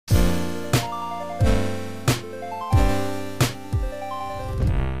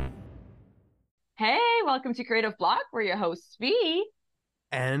welcome to Creative Block. We're your hosts, V.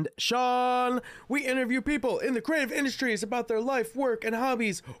 And Sean. We interview people in the creative industries about their life, work, and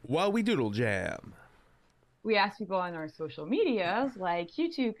hobbies while we doodle jam. We ask people on our social medias like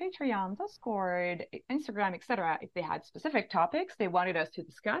YouTube, Patreon, Discord, Instagram, etc. if they had specific topics they wanted us to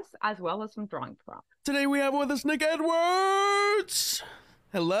discuss, as well as some drawing prompts. Today we have with us Nick Edwards.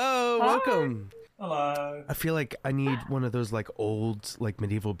 Hello, Hi. welcome. Hello. I feel like I need one of those like old like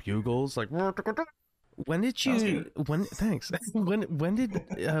medieval bugles. Like, when did you? Thanks. When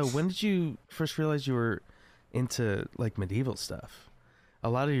did you first realize you were into like medieval stuff? A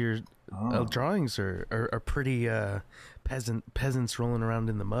lot of your drawings are pretty peasants rolling around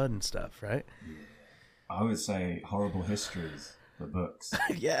in the mud and stuff, right? I would say Horrible Histories, the books.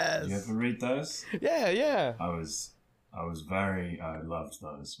 Yes. You ever read those? Yeah. I loved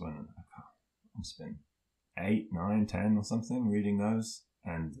those when I've been 8, 9, 10 or something reading those.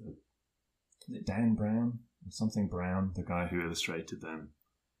 And was it Dan Brown or something Brown, the guy who illustrated them?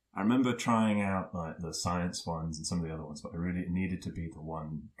 I remember trying out like the science ones and some of the other ones, but it needed to be the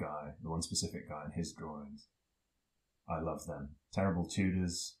one specific guy and his drawings. I love them. Terrible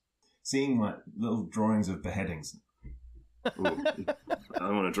Tudors. Seeing like little drawings of beheadings. Ooh, I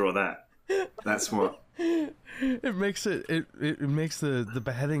don't want to draw that. That's what. It makes it makes the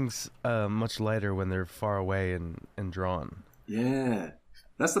beheadings much lighter when they're far away and drawn. Yeah.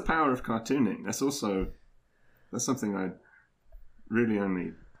 That's the power of cartooning. That's something I really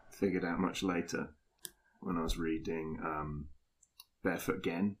only figured out much later when I was reading Barefoot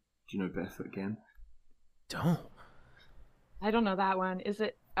Gen. Do you know Barefoot Gen? Don't. I don't know that one. Is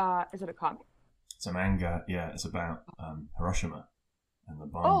it a comic? It's a manga. Yeah, it's about Hiroshima and the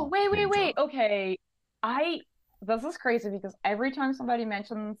bomb. Oh, wait. being dropped. Okay. This is crazy because every time somebody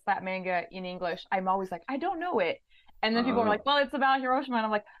mentions that manga in English, I'm always like, I don't know it. And then people are like, well, it's about Hiroshima. And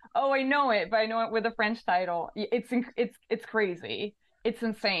I'm like, oh, I know it, but I know it with a French title. It's crazy. It's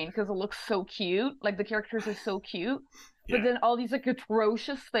insane because it looks so cute. Like the characters are so cute. Yeah. But then all these like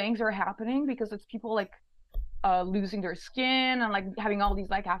atrocious things are happening because it's people like losing their skin and like having all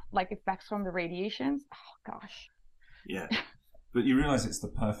these like effects from the radiations. Oh gosh. Yeah. But you realize it's the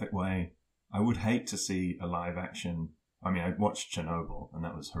perfect way. I would hate to see a live action. I mean, I watched Chernobyl and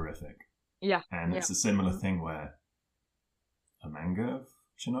that was horrific. Yeah. And it's a similar thing where a manga of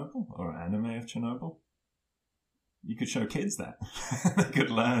Chernobyl or an anime of Chernobyl, you could show kids that. They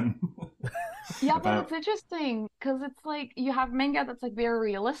could learn. Yeah, but it's interesting because it's like you have manga that's like very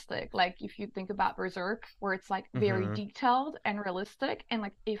realistic. Like if you think about Berserk, where it's like very detailed and realistic, and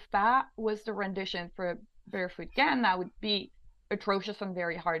like if that was the rendition for Barefoot Gen, that would be atrocious and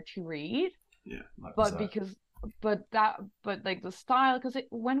very hard to read. Yeah, like but like the style, because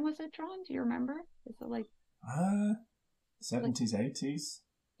when was it drawn? Do you remember? Is it like 70s, 80s?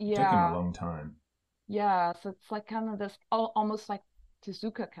 Yeah, It took him a long time. Yeah, so it's like kind of this almost like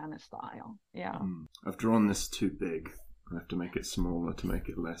Tezuka kind of style. Yeah. I've drawn this too big. I have to make it smaller to make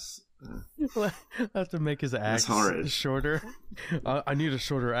it less. I have to make his axe shorter. I need a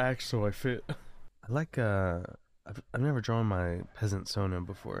shorter axe so I fit. I like. I've never drawn my peasant Sona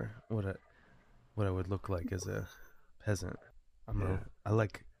before. What I would look like as a peasant. I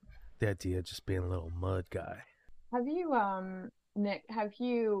like the idea of just being a little mud guy. Have you, Nick? Have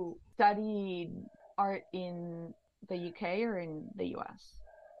you studied art in the UK or in the US?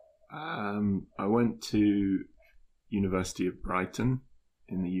 I went to University of Brighton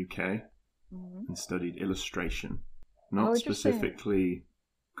in the UK and studied illustration, not specifically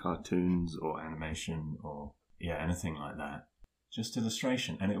cartoons or animation or anything like that. Just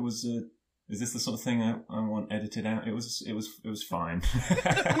illustration, and it was. Is this the sort of thing I want edited out? It was fine.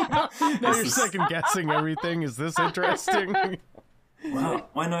 Now you're second guessing everything. Is this interesting? Well,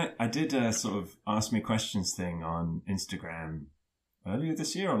 when I did a sort of ask me questions thing on Instagram earlier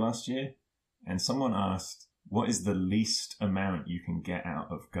this year or last year, and someone asked, what is the least amount you can get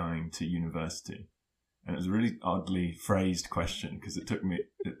out of going to university? And it was a really oddly phrased question because it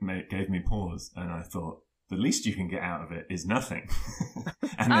gave me pause, and I thought, the least you can get out of it is nothing.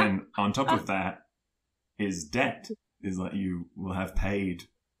 And then on top of that is debt. Is like you will have learned,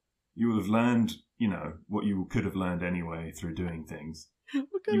 what you could have learned anyway through doing things.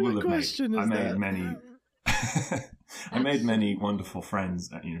 What kind of a question is that? I made many wonderful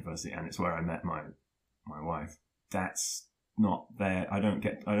friends at university, and it's where I met my wife. That's not there. I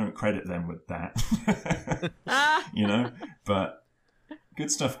don't credit them with that. But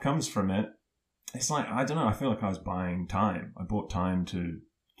good stuff comes from it. It's like, I don't know, I feel like I was buying time. I bought time to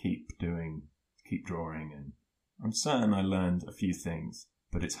keep drawing, and I'm certain I learned a few things,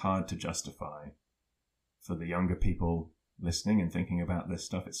 but it's hard to justify for the younger people listening and thinking about this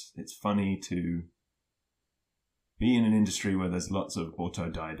stuff. It's funny to be in an industry where there's lots of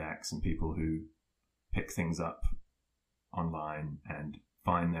autodidacts and people who pick things up online and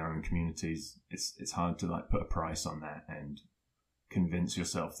find their own communities. It's hard to like put a price on that and convince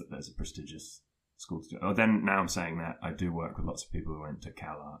yourself that there's a prestigious school to do. Oh, then now I'm saying that I do work with lots of people who went to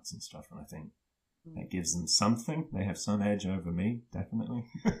Cal Arts and stuff, and I think that gives them something. They have some edge over me, definitely.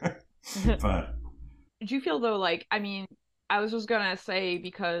 But do you feel though, like, I mean, I was just gonna say,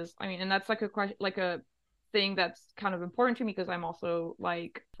 because I mean, and that's like a question, like a thing that's kind of important to me, because I'm also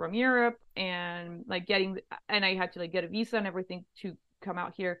like from Europe, and like and I had to like get a visa and everything to come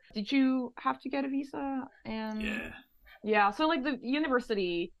out here. Did you have to get a visa? And yeah, so like the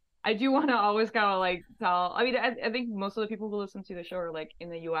university, I do want to always kind of like tell, I mean, I think most of the people who listen to the show are like in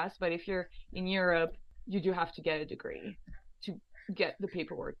the US, but if you're in Europe, you do have to get a degree to get the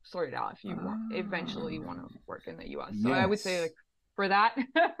paperwork sorted out if you eventually want to work in the US. So I would say like for that,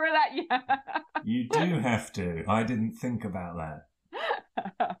 yeah. You do have to. I didn't think about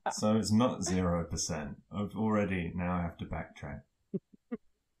that. So it's not 0%. I've already, now I have to backtrack.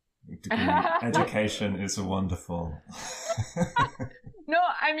 Degree education is a wonderful. No,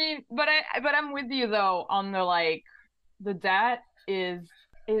 I mean, but I'm with you though on the like the debt is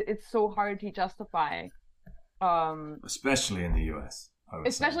it's so hard to justify. Especially in the US.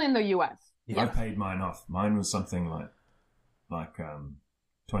 Especially in the US. I paid mine off. Mine was something like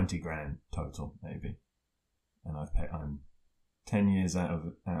 20 grand total maybe, and I'm 10 years out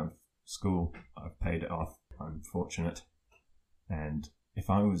of school. I've paid it off. I'm fortunate, and if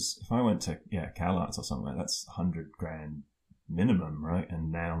I went to Cal Arts or something, that's 100 grand minimum, right?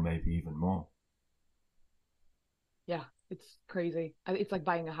 And now maybe even more. Yeah, it's crazy. It's like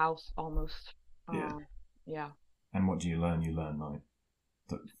buying a house almost. Yeah. And what do you learn? You learn like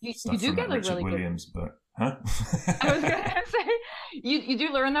you stuff do from get like Richard really Williams good... book, huh? I was gonna say you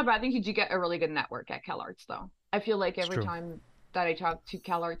do learn that, but I think you do get a really good network at Cal Arts though. I feel like every time that I talk to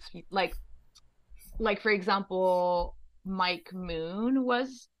Cal Arts people, like for example, Mike Moon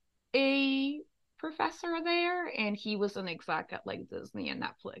was a professor there, and he was an exec at like Disney and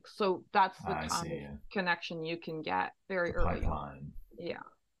Netflix. So that's the kind of connection you can get very early on. Yeah.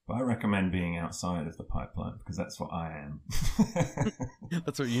 But I recommend being outside of the pipeline because that's what I am.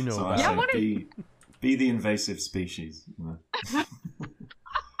 That's what you know so about. Be the invasive species. You know?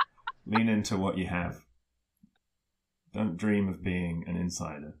 Lean into what you have. Don't dream of being an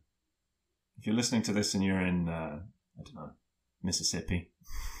insider. If you're listening to this and you're in, I don't know, Mississippi,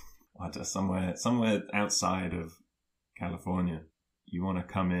 somewhere outside of California, you want to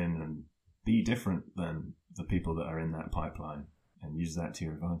come in and be different than the people that are in that pipeline and use that to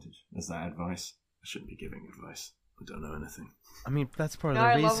your advantage. Is that advice? I shouldn't be giving advice. I don't know anything. I mean, that's part of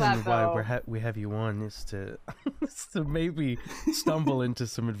the reason why we have you on is to maybe stumble into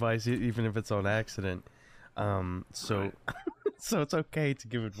some advice, even if it's on accident. So it's okay to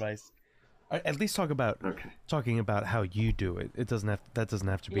give advice. At least talking about how you do it. That doesn't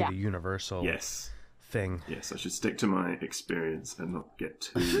have to be the universal thing. Yes, I should stick to my experience and not get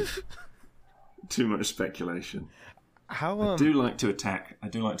too much speculation. I do like to attack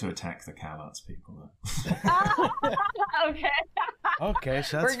the Cal Arts people. Okay. Okay,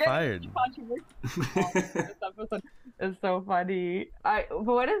 shots fired. This episode is so funny. But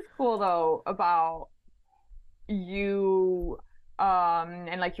what is cool though about you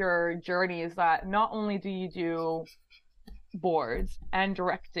and like your journey is that not only do you do boards and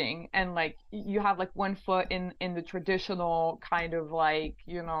directing and like you have like one foot in the traditional kind of like,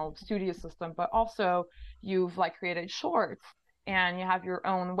 you know, studio system, but also you've like created shorts and you have your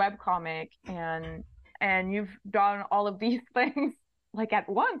own webcomic and you've done all of these things like at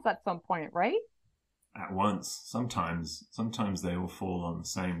once at some point, right? At once. Sometimes they all fall on the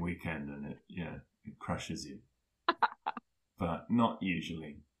same weekend and it crushes you. But not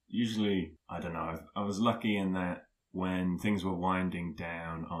usually. Usually, I don't know, I was lucky in that when things were winding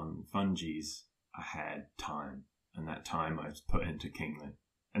down on Fungies, I had time, and that time I put into Kingly.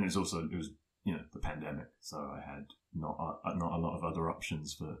 And it was the pandemic, so I had not a lot of other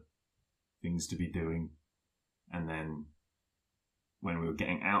options for things to be doing. And then when we were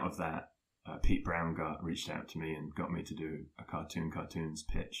getting out of that, Pete Brown reached out to me and got me to do a cartoons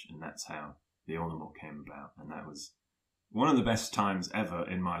pitch, and that's how the Ornimal came about. And that was one of the best times ever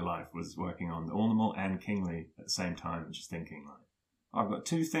in my life, was working on the Ornimal and Kingly at the same time, and just thinking like, I've got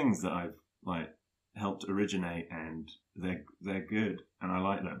two things that I've like helped originate, and they're good, and I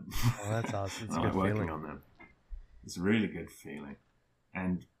like them. Oh, that's awesome! It's I like working on them. It's a really good feeling,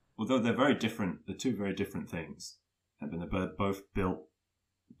 and although they're very different, they're two very different things, and they're both built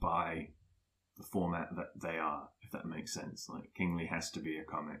by the format that they are, if that makes sense. Like Kingly has to be a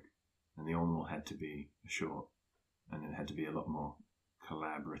comic, and the Ornimal had to be a short. and it had to be a lot more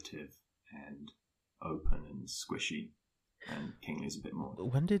collaborative and open and squishy. And Kingly's a bit more.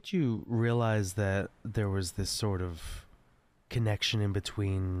 When did you realize that there was this sort of connection in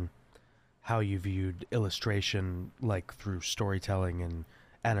between how you viewed illustration, like through storytelling and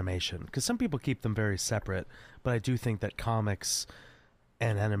animation? Because some people keep them very separate, but I do think that comics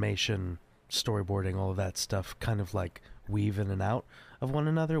and animation, storyboarding, all of that stuff kind of like weave in and out of one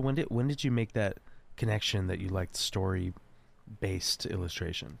another. When did you make that connection that you liked story-based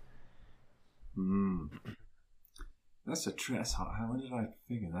illustration? That's hard. How did I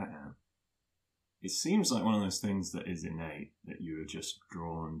figure that out? It seems like one of those things that is innate, that you are just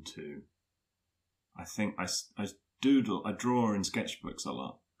drawn to. I think I draw in sketchbooks a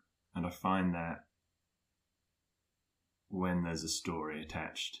lot, and I find that when there's a story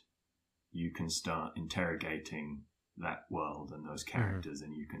attached, you can start interrogating that world and those characters,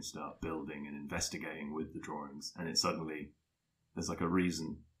 and you can start building and investigating with the drawings, and it suddenly, there's like a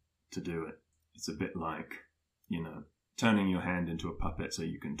reason to do it. It's a bit like, turning your hand into a puppet so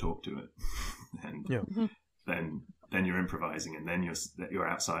you can talk to it, and then you're improvising, and then you're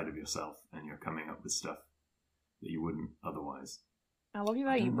outside of yourself, and you're coming up with stuff that you wouldn't otherwise. I love you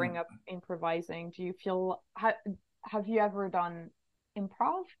that you bring up improvising. Do you feel have you ever done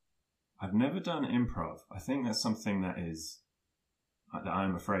improv? I've never done improv. I think that's something that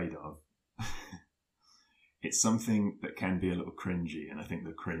I'm afraid of. It's something that can be a little cringy, and I think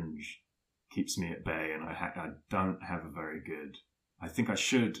the cringe keeps me at bay, and I don't have a very good... I think I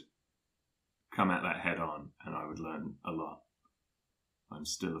should come at that head on, and I would learn a lot. I'm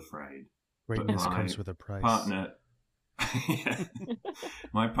still afraid. Greatness comes with a price.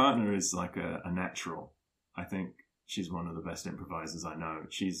 My partner is like a natural. I think she's one of the best improvisers I know. I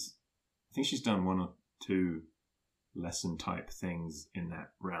think she's done one or two lesson type things in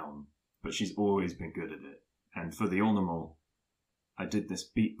that realm, but she's always been good at it. And for the Ornament, I did this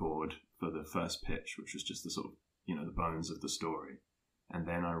beat board for the first pitch, which was just the sort of, the bones of the story. And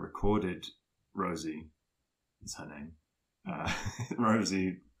then I recorded Rosie, is her name,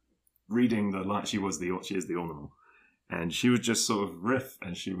 Rosie reading the line. She is the Ornament. And she would just sort of riff,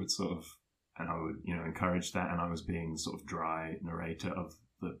 and she would sort of, and I would, encourage that. And I was being sort of dry narrator of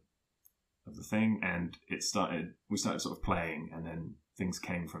the thing. And we started sort of playing, and then things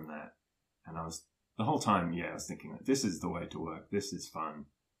came from that. And the whole time, I was thinking, like, this is the way to work. This is fun.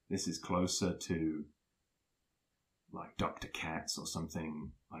 This is closer to like Dr. Katz or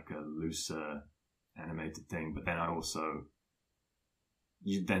something, like a looser animated thing. But then I also,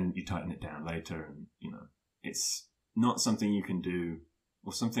 you tighten it down later, and, it's not something you can do,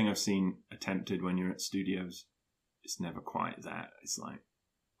 or something I've seen attempted when you're at studios. It's never quite that. It's like,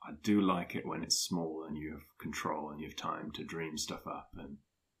 I do like it when it's small and you have control and you have time to dream stuff up and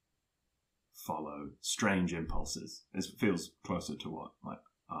follow strange impulses. It feels closer to what like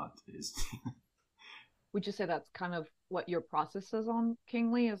art is. Would you say that's kind of what your process is on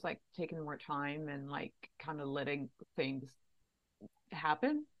Kingly, is like taking more time and like kind of letting things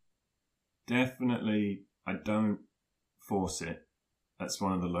happen? Definitely. I don't force it. That's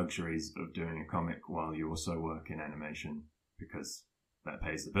one of the luxuries of doing a comic while you also work in animation, because that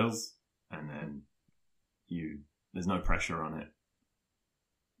pays the bills, and then there's no pressure on it.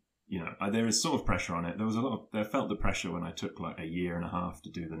 There is sort of pressure on it. I felt the pressure when I took like a year and a half to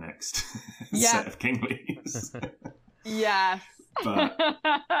do the next set of Kinglys. Yes. But,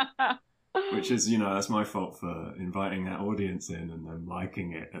 which is, that's my fault for inviting that audience in and them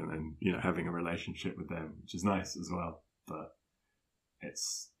liking it, and then, having a relationship with them, which is nice as well. But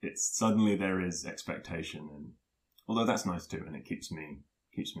it's suddenly there is expectation, and although that's nice too, and it keeps me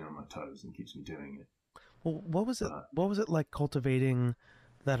on my toes and keeps me doing it. Well, what was it like cultivating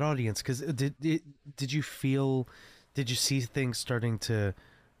that audience? Because did you see things starting to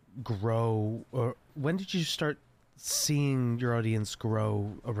grow, or when did you start seeing your audience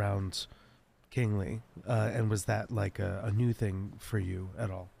grow around Kingly, and was that like a new thing for you at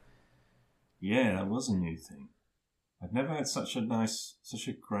all? Yeah, that was a new thing. I've never had such a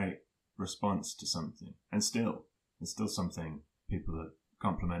great response to something, and it's still something people are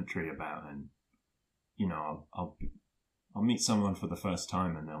complimentary about. And I'll meet someone for the first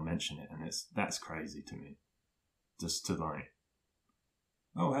time and they'll mention it, and that's crazy to me. Just to like,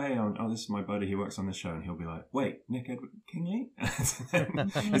 oh hey, this is my buddy, he works on this show, and he'll be like, wait, Nick Edward Kingly?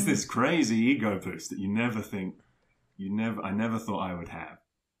 It's this crazy ego boost that I never thought I would have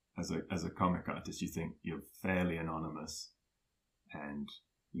as a comic artist. You think you're fairly anonymous, and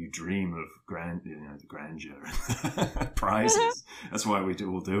you dream of the grandeur and prizes. That's why we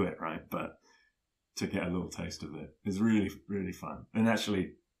all do it, right? But to get a little taste of it is really, really fun. And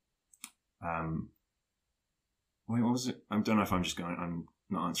actually, Wait, what was it? I don't know if I'm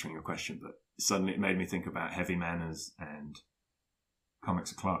not answering your question, but suddenly it made me think about Heavy Manners and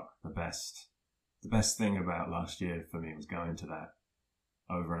Comics O'Clock. The best thing about last year for me was going to that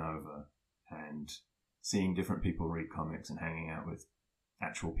over and over and seeing different people read comics and hanging out with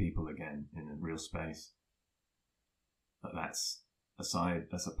actual people again in a real space. But that's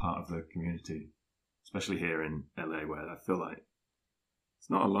a part of the community, especially here in LA, where I feel like it's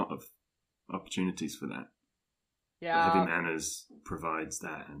not a lot of opportunities for that. Yeah. But Heavy Manners provides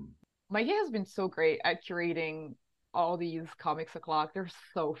that. And Mikey has been so great at curating all these Comics O'Clock. They're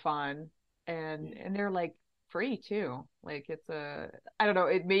so fun. And they're like free too. Like I don't know,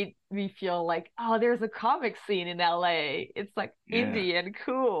 it made me feel like, oh, there's a comic scene in LA. It's like indie and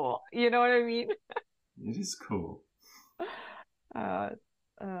cool. You know what I mean? It is cool. So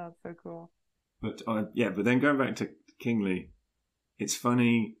cool. But but then going back to Kingly, it's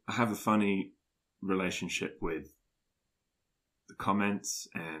funny. I have a funny relationship with the comments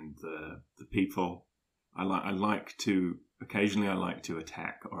and the people. I like to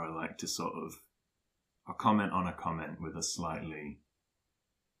attack, or I like to I'll comment on a comment with a slightly,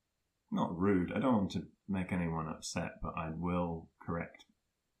 not rude, I don't want to make anyone upset, but I will correct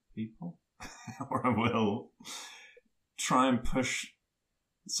people or I will try and push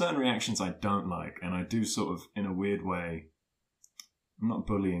certain reactions I don't like, and I do sort of in a weird way. I'm not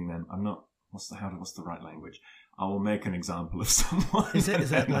bullying them. I'm not. What's the right language? I will make an example of someone. Is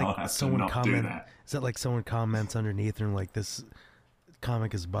that like someone comment? Is that like someone comments underneath and like, this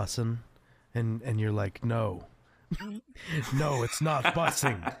comic is bussin', and you're like, no, no, it's not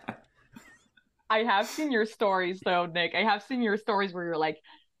bussing. I have seen your stories though, Nick. I have seen your stories where you're like,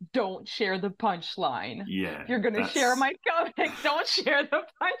 don't share the punchline. Yeah. If you're gonna share my comic, don't share the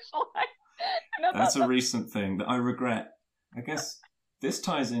punchline. That's a recent thing that I regret. I guess this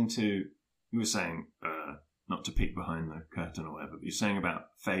ties into, you were saying, not to peek behind the curtain or whatever, but you're saying about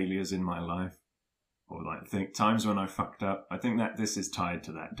failures in my life, or like times when I fucked up. I think that this is tied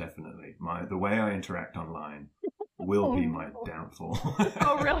to that, definitely. The way I interact online will be my downfall.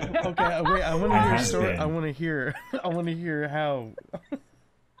 Oh, really? Okay, wait, I want to hear a story. I want to hear how.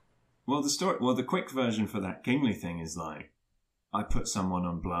 Well, the quick version for that Kingly thing is like, I put someone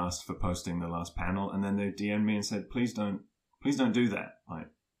on blast for posting the last panel, and then they DM'd me and said, please don't do that. Like,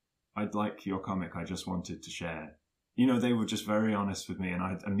 I'd like your comic. I just wanted to share. You know, they were just very honest with me, and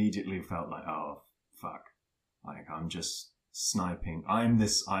I immediately felt like, oh, fuck. Like, I'm just sniping. I'm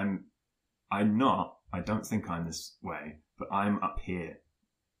not. I don't think I'm this way, but I'm up here.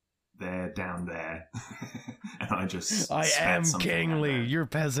 They're down there. And I just I am kingly. You're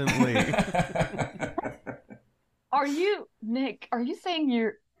peasantly. Are you, Nick? Are you saying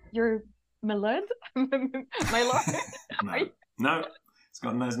you're my lord? My lord? No.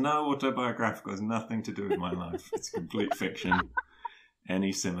 There's no autobiographical. There's nothing to do with my life. It's complete fiction.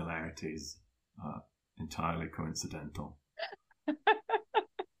 Any similarities are entirely coincidental.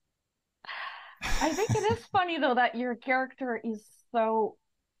 I think it is funny though that your character is so,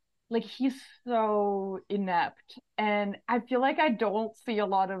 like, he's so inept, and I feel like I don't see a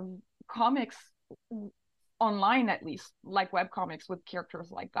lot of comics online, at least, like webcomics with characters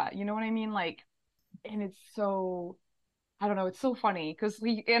like that. You know what I mean? Like, and it's so, I don't know, it's so funny because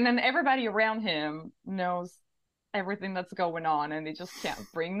and then everybody around him knows everything that's going on, and they just can't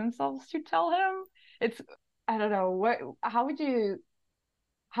bring themselves to tell him. I don't know, how did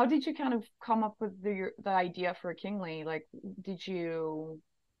you kind of come up with the idea for Kingly? Like,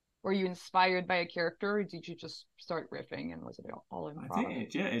 were you inspired by a character, or did you just start riffing, and was it all improv? I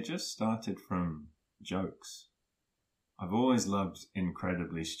think it just started from jokes. I've always loved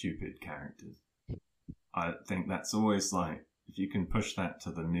incredibly stupid characters. I think that's always like, if you can push that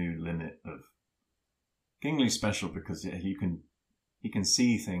to the new limit of Kingly's special, because he can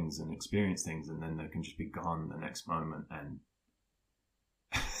see things and experience things, and then they can just be gone the next moment, and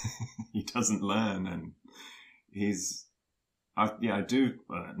he doesn't learn, and I do.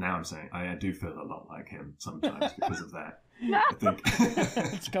 Now I'm saying I do feel a lot like him sometimes because of that. I think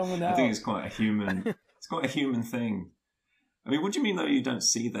it's coming out. I think it's quite a human thing. I mean, what do you mean though? You don't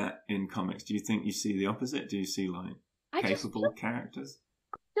see that in comics? Do you think you see the opposite? Do you see like capable characters?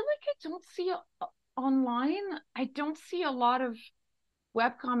 I feel like I don't see online. I don't see a lot of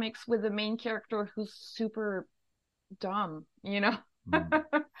webcomics with a main character who's super dumb. You know.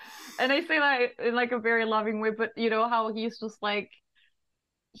 And I say that in like a very loving way, but you know how he's just like,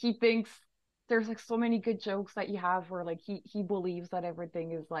 he thinks there's like so many good jokes that you have where like he believes that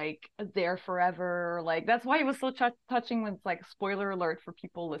everything is like there forever. Like, that's why it was so touching with, like, spoiler alert for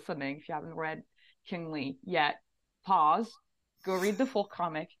people listening, if you haven't read Kingly yet, pause, go read the full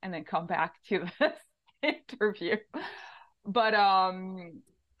comic, and then come back to this. interview. But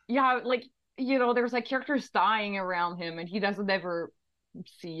yeah, like, there's like characters dying around him and he doesn't ever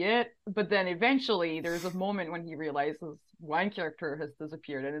see it. But then eventually there's a moment when he realizes one character has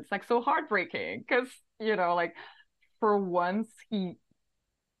disappeared, and it's like so heartbreaking because, like, for once I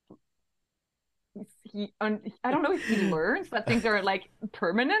don't know if he learns that things are like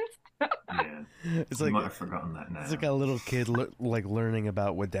permanent. Yeah, It's I like might have forgotten that now. it's like a little kid like learning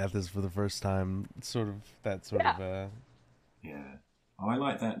about what death is for the first time. Sort of that sort Yeah. of. Yeah. Oh, I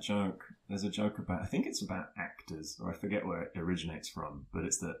like that joke. There's a joke about, I think it's about actors, or I forget where it originates from, but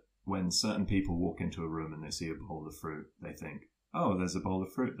it's that when certain people walk into a room and they see a bowl of fruit, they think, oh, there's a bowl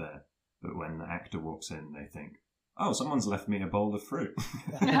of fruit there. But when the actor walks in, they think, oh, someone's left me a bowl of fruit.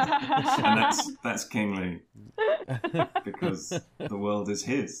 And that's Kingsley, because the world is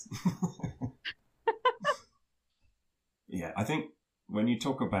his. Yeah, I think when you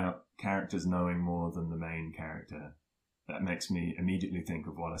talk about characters knowing more than the main character, that makes me immediately think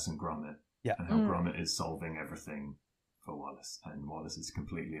of Wallace and Gromit. Yeah. And how Gromit is solving everything for Wallace, and Wallace is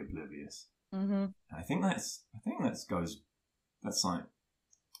completely oblivious. Mm-hmm. I think like, it's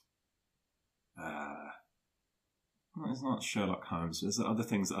not Sherlock Holmes. There's other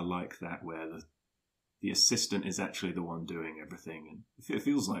things that are like that, where the assistant is actually the one doing everything, and it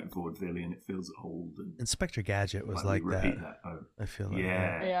feels like vaudevillian. It feels old. And Inspector Gadget was we like repeat that. Oh, I feel like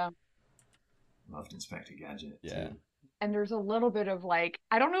yeah, Yeah. loved Inspector Gadget. Yeah. Too. And there's a little bit of like,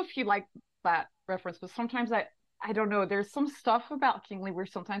 I don't know if you like that reference, but sometimes I don't know, there's some stuff about Kingsley where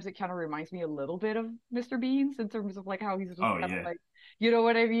sometimes it kind of reminds me a little bit of Mr. Beans in terms of like how he's just kind of like, you know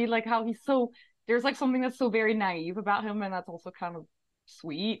what I mean? Like how he's so, there's like something that's so very naive about him, and that's also kind of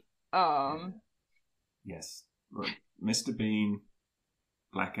sweet. Yes. Right. Mr. Bean,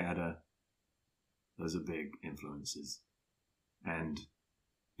 Blackadder, those are big influences. And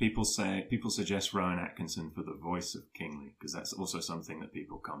people suggest Rowan Atkinson for the voice of Kingsley, because that's also something that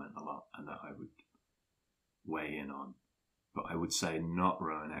people comment a lot and that I would weigh in on. But I would say not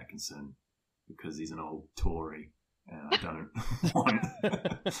Rowan Atkinson, because he's an old Tory and I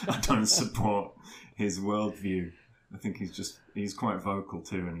don't support his worldview. I think he's quite vocal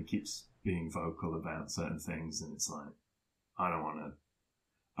too, and he keeps being vocal about certain things, and it's like, I don't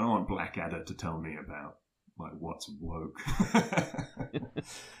want Blackadder to tell me about like what's woke.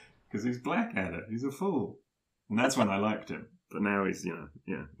 Because he's Blackadder, he's a fool. And that's when I liked him. But now he's,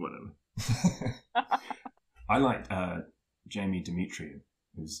 whatever. I liked Jamie Demetriou,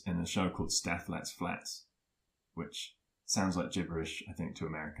 who's in a show called Stath Flats, which sounds like gibberish, I think, to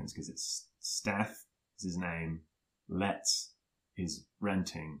Americans, because it's Stath is his name, Lets is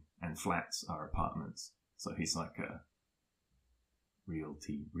renting, and flats are apartments. So he's like a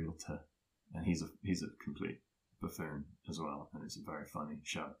realtor, and he's a complete buffoon as well, and it's a very funny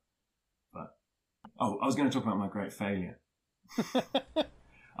show. But I was going to talk about my great failure.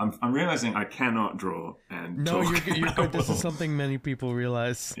 I'm realizing I cannot draw and no, talk. you're good. This is something many people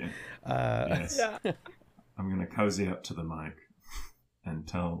realize. Yeah. Yes. Yeah. I'm going to cozy up to the mic and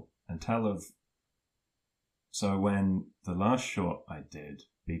tell of. So when the last short I did,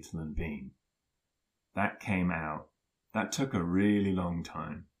 Beetle and Bean, that came out, that took a really long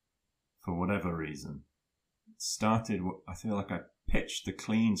time for whatever reason. It started, I feel like I pitched the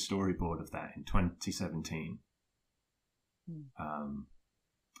clean storyboard of that in 2017.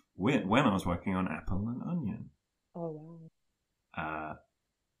 When I was working on Apple and Onion. Oh wow.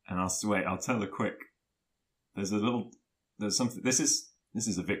 And I'll tell a quick, there's something, this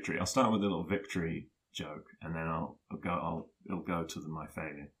is a victory. I'll start with a little victory joke, and then it'll go to my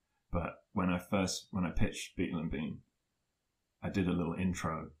failure. But when I pitched Beetle and Bean, I did a little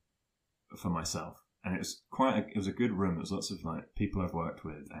intro for myself, and it was a good room. It was lots of like people I've worked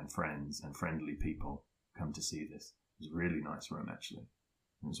with and friends and friendly people come to see this. It was a really nice room, actually.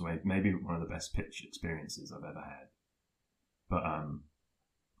 It was maybe one of the best pitch experiences I've ever had.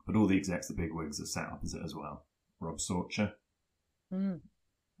 But all the execs, the big wigs, are sat opposite as well. Rob Sorcher.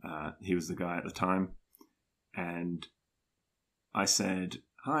 He was the guy at the time. And I said,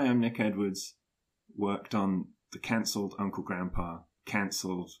 hi, I'm Nick Edwards. Worked on the cancelled Uncle Grandpa,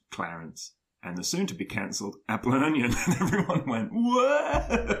 cancelled Clarence, and the soon-to-be cancelled Apple and Onion. And everyone went,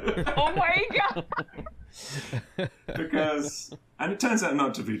 whoa! Oh my god! And it turns out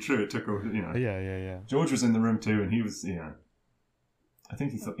not to be true. It took Yeah. George was in the room too, and he was, I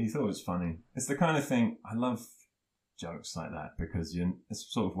think he thought it was funny. It's the kind of thing, I love jokes like that, because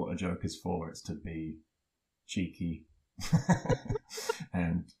it's sort of what a joke is for. It's to be cheeky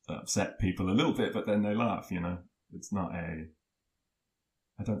and upset people a little bit, but then they laugh, It's not I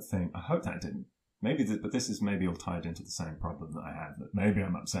hope that didn't. But this is maybe all tied into the same problem that I have, that maybe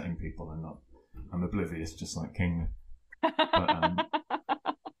I'm upsetting people and not I'm oblivious, just like King. But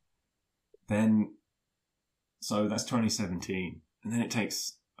then, so that's 2017, and then it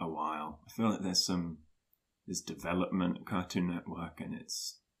takes a while. I feel like there's development at Cartoon Network, and it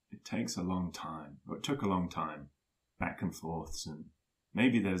takes a long time. Or it took a long time, back and forths, and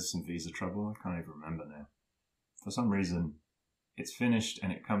maybe there's some visa trouble. I can't even remember now. For some reason, it's finished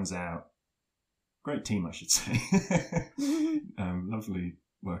and it comes out. Great team, I should say. Lovely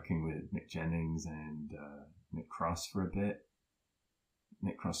working with Nick Jennings and Nick Cross for a bit.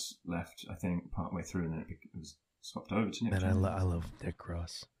 Nick Cross left, I think, partway through, and then it was swapped over to Nick Jennings. I love Nick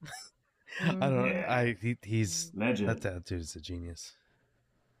Cross. I don't. Yeah. He's legend. That dude is a genius.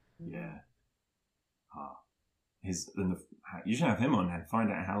 Yeah. You should have him on and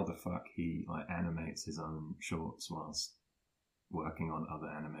find out how the fuck he animates his own shorts whilst working on other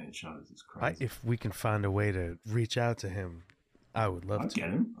animated shows. It's crazy. If we can find a way to reach out to him, I would love to. I'd get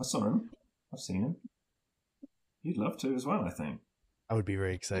him. I saw him. I've seen him. You'd love to as well, I think. I would be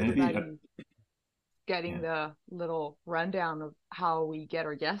very excited. Getting the little rundown of how we get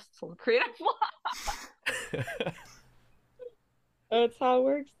our guests on Creative Law. That's how it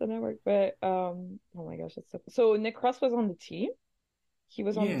works, the network. But oh my gosh, that's so Nick Cross was on the team. He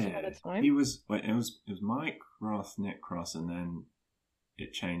was on the team at the time. He was. It was Mike Roth, Nick Cross, and then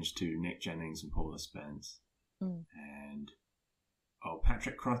it changed to Nick Jennings and Paula Spence, and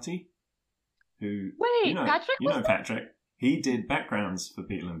Patrick Crotty, who Patrick. He did backgrounds for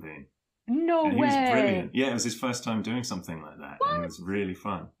Beetle and Bean. No way. He was brilliant. Yeah, it was his first time doing something like that, and it was really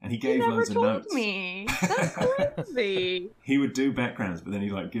fun. And he gave loads of notes. Me. That's crazy. He would do backgrounds, but then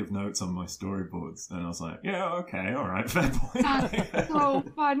he'd give notes on my storyboards, and I was like, "Yeah, okay, all right, fair point." That's so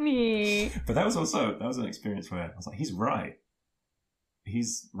funny. But that was an experience where I was like, "He's right.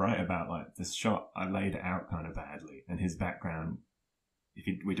 He's right about this shot. I laid it out kind of badly, and his background, if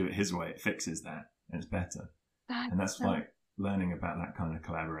we do it his way, it fixes that, and it's better." And that's learning about that kind of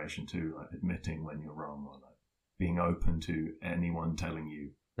collaboration too, admitting when you're wrong, or being open to anyone telling you.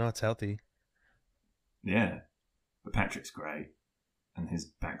 No, it's healthy. Yeah, but Patrick's great, and his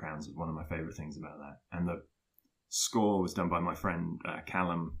background's one of my favorite things about that. And the score was done by my friend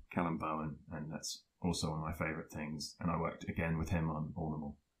Callum Bowen, and that's also one of my favorite things. And I worked again with him on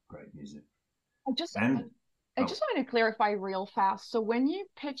Ornament. Great music. I just want to clarify real fast. So when you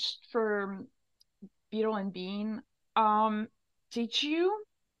pitched for Beetle and Bean, did you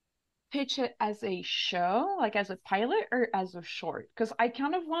pitch it as a show, as a pilot, or as a short? Because I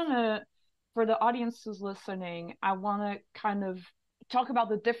kind of want to, for the audience who's listening, I want to kind of talk about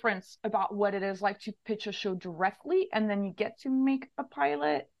the difference about what it is like to pitch a show directly, and then you get to make a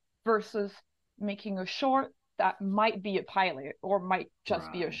pilot versus making a short that might be a pilot or might just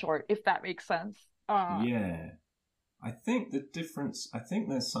be a short, if that makes sense. Yeah. I think the difference,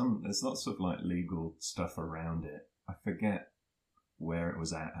 there's lots of legal stuff around it. I forget where it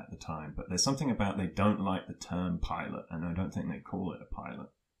was at the time, but there's something about they don't like the term pilot, and I don't think they call it a pilot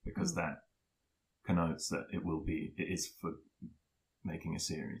because that connotes that it is for making a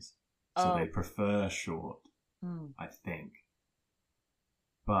series. So they prefer short, I think.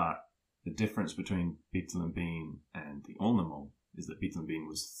 But the difference between Beetle and Bean and the Ornament is that Beetle and Bean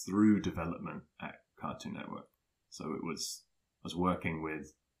was through development at Cartoon Network. So I was working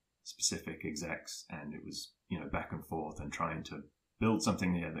with specific execs, and it was, back and forth and trying to build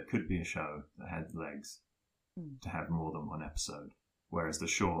something here that could be a show that had legs to have more than one episode. Whereas the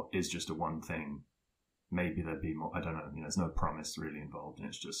short is just a one thing. Maybe there'd be more, I don't know, there's no promise really involved, and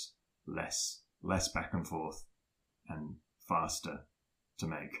it's just less back and forth and faster to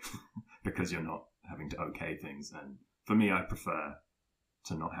make because you're not having to okay things. And for me, I prefer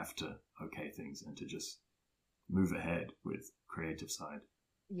to not have to okay things and to just move ahead with creative side.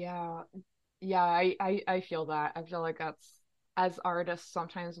 Yeah, I feel that. I feel like that's, as artists,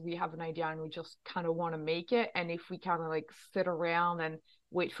 sometimes we have an idea and we just kind of want to make it, and if we kind of sit around and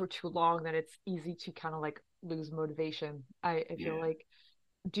wait for too long, then it's easy to kind of lose motivation. I feel like,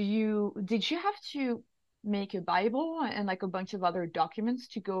 did you have to make a Bible and a bunch of other documents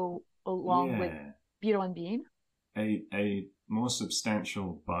to go along with Beetle and Bean? A more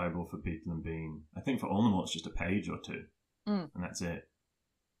substantial Bible for Beetle and Bean. I think for Ornament it's just a page or two, and that's it.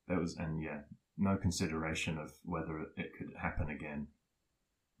 No consideration of whether it could happen again,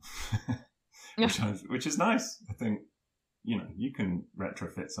 which is nice. I think, you can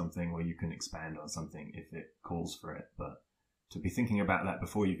retrofit something or you can expand on something if it calls for it, but to be thinking about that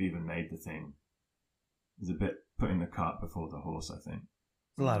before you've even made the thing is a bit putting the cart before the horse, I think.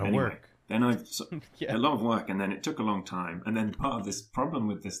 It's a lot of work. Then a lot of work, and then it took a long time. And then part of this problem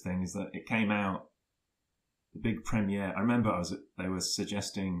with this thing is that it came out, the big premiere. I remember they were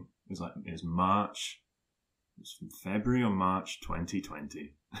suggesting it was March. It was from February or March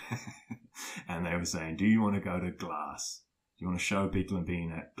 2020. And they were saying, do you want to go to Glass? Do you want to show Beetle and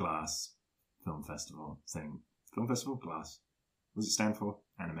Bean at Glass Film Festival? Saying, Film Festival? Glass. What does it stand for?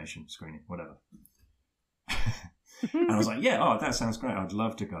 Animation, screening, whatever. And I was like, yeah, oh, that sounds great. I'd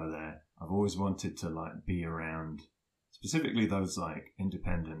love to go there. I've always wanted to like be around specifically those like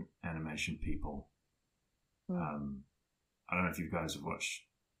independent animation people. I don't know if you guys have watched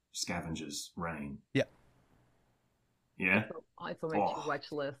Scavengers Reign. Yeah. Yeah? It's on my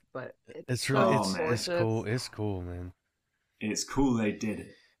watch list, but it's really it's cool. It's cool, man. It's cool they did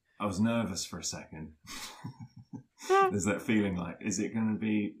it. I was nervous for a second. There's that feeling like, is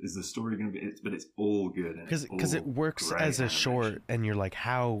the story going to be, but it's all good. Because it works as a short, and you're like,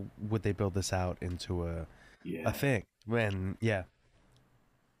 how would they build this out into a thing? But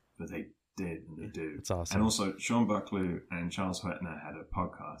they did, and they do. It's awesome. And also, Sean Buckley and Charles Huetner had a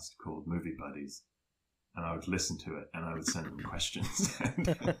podcast called Movie Buddies, and I would listen to it, and I would send them questions.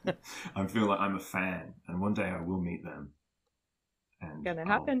 I feel like I'm a fan, and one day I will meet them. And gonna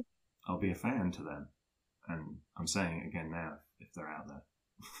happen. I'll be a fan to them. And I'm saying it again now, if they're out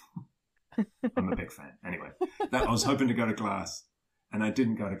there. I'm a big fan. Anyway, I was hoping to go to Glass, and I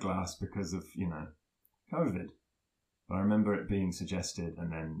didn't go to Glass because of, COVID. But I remember it being suggested,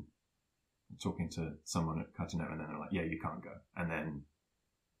 and then talking to someone at Cutting Out, and then they're like, yeah, you can't go. And then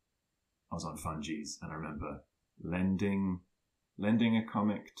I was on Fungies, and I remember lending a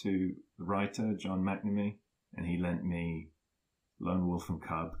comic to the writer, John McNamee, and he lent me Lone Wolf and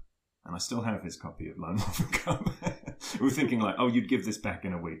Cub. And I still have his copy of Lone Wolf and Cub. We were thinking like, oh, you'd give this back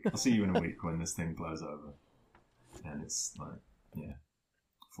in a week. I'll see you in a week when this thing blows over. And it's like,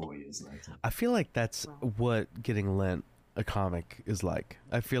 4 years later. I feel like that's what getting lent a comic is like.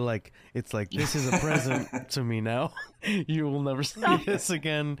 I feel like it's like, this is a present to me now. You will never see this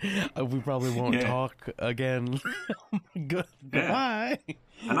again. We probably won't talk again. Goodbye.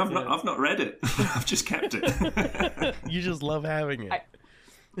 And I've not read it. I've just kept it. You just love having it.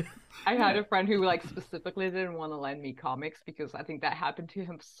 I had a friend who specifically didn't want to lend me comics because I think that happened to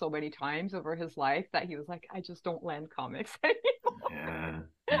him so many times over his life that he was like, I just don't lend comics anymore. Yeah,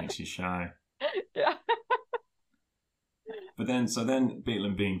 it makes you shy. Yeah. But then Beetle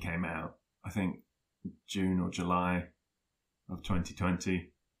and Bean came out, I think June or July of 2020.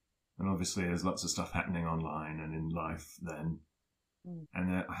 And obviously there's lots of stuff happening online and in life then.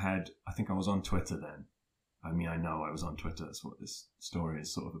 And I think I was on Twitter then. I mean, I know I was on Twitter. That's what this story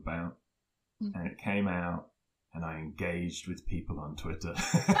is sort of about. And it came out, and I engaged with people on Twitter.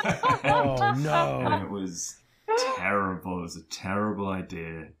 Oh, no. And it was terrible. It was a terrible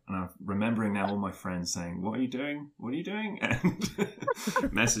idea. And I'm remembering now all my friends saying, what are you doing? What are you doing? And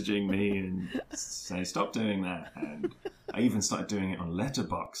messaging me and saying, stop doing that. And I even started doing it on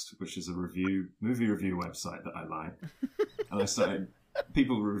Letterboxd, which is a movie review website that I like. And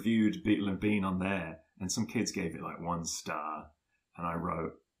people reviewed Beetle and Bean on there. And some kids gave it 1 star.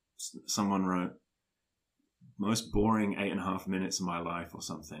 And someone wrote, most boring 8.5 minutes of my life or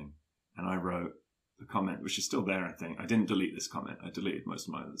something. And I wrote the comment, which is still there, I think. I didn't delete this comment. I deleted most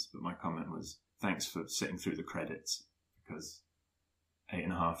of my others. But my comment was, thanks for sitting through the credits. Because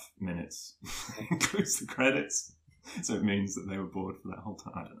 8.5 minutes includes the credits. So it means that they were bored for that whole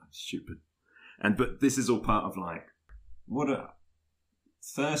time. I don't know, stupid. But this is all part of what a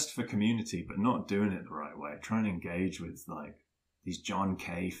thirst for community, but not doing it the right way. Trying to engage with these John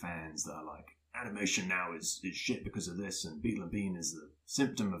Kay fans that are like, animation now is shit because of this, and Beetle and Bean is the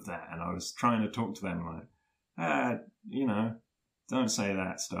symptom of that. And I was trying to talk to them don't say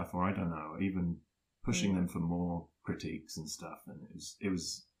that stuff, or I don't know, even pushing them for more critiques and stuff. And it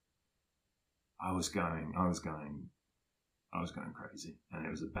was I was going crazy, and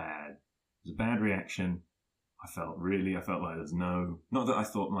it was a bad reaction. I felt like there's not that I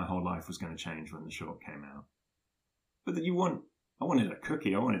thought my whole life was going to change when the short came out, but that I wanted a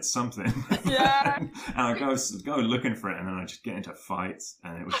cookie, I wanted something. Yeah. And I go looking for it, and then I just get into fights,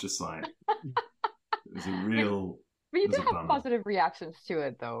 and it was just it was a real. But you did have positive reactions to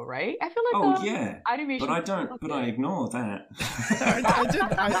it, though, right? I feel like animation. But I ignore that. I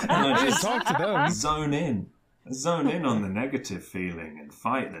didn't talk to them. Zone in on the negative feeling and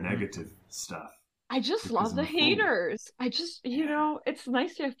fight the negative stuff. I just love the haters. I just, it's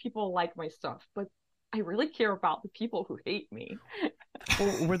nice to have people like my stuff, but I really care about the people who hate me.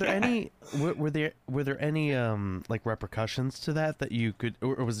 Well, were there any repercussions to that you could,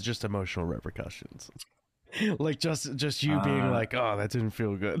 or was it just emotional repercussions? Just you being like, oh, that didn't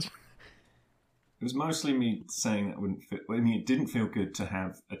feel good. It was mostly me saying that wouldn't fit. I mean, it didn't feel good to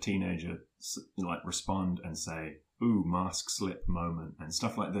have a teenager respond and say, ooh, mask slip moment and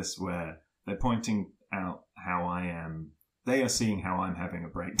stuff like this, where they're pointing out how I am. They are seeing how I'm having a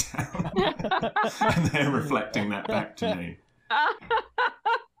breakdown, and they're reflecting that back to me.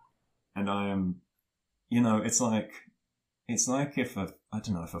 And I am, it's like if a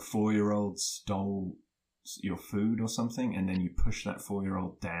 4-year-old stole your food or something, and then you push that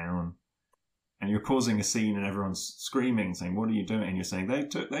 4-year-old down, and you're causing a scene, and everyone's screaming, saying, "What are you doing?" And you're saying, "They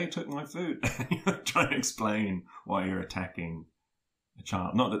took my food." You're trying to explain why you're attacking a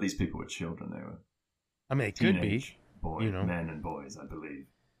child. Not that these people were children; they were. I mean, it could be men and boys, I believe.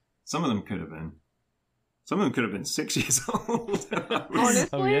 Some of them could have been. Some of them could have been 6 years old. Honestly,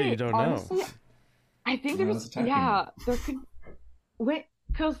 oh yeah, you don't know. I think there's there could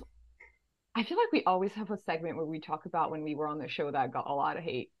because I feel like we always have a segment where we talk about when we were on the show that got a lot of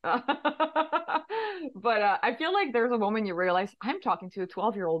hate. But I feel like there's a moment you realize I'm talking to a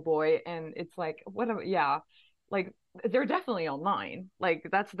 12-year-old boy, and it's like, like they're definitely online. Like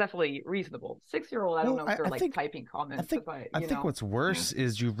that's definitely reasonable. 6-year-old, I don't know if they're like typing comments. I think what's worse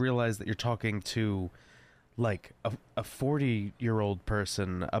is you realize that you're talking to like a 40-year-old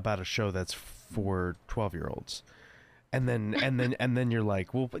person about a show that's for 12-year-olds. And then you're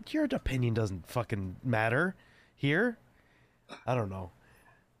like, well, but your opinion doesn't fucking matter here. I don't know.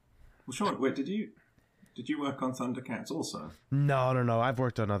 Well, Sean, wait, did you work on Thundercats also? No. I've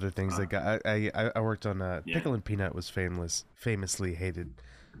worked on other things. Like I worked on Pickle and Peanut was famously hated.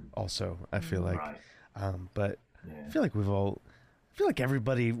 Also, I feel like, right. But I feel like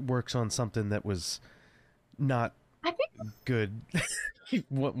everybody works on something that was not good.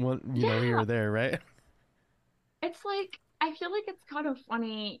 one here or there, right? It's like, I feel like it's kind of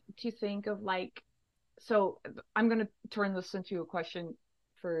funny to think of like, so I'm going to turn this into a question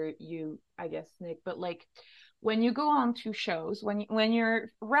for you, I guess, Nick, but like when you go on to shows, when you're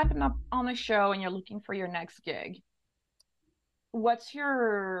wrapping up on a show and you're looking for your next gig, what's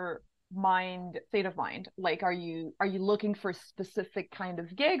your state of mind? Like, are you looking for a specific kind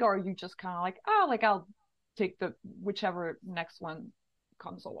of gig, or are you just kind of like, oh, like I'll take whichever next one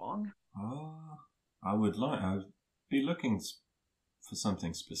comes along? I would be looking for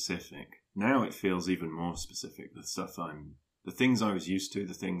something specific. Now it feels even more specific. The things I was used to,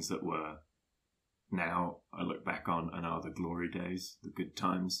 the things that were, now I look back on and are the glory days, the good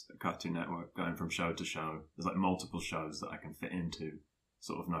times at Cartoon Network, going from show to show. There's like multiple shows that I can fit into,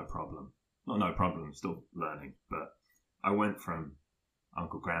 sort of no problem. Not no problem, still learning. But I went from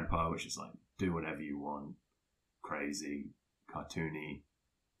Uncle Grandpa, which is like, do whatever you want, crazy, cartoony,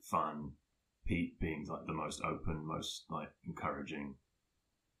 fun. Pete being like the most open, most like encouraging,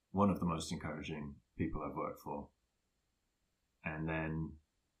 one of the most encouraging people I've worked for. And then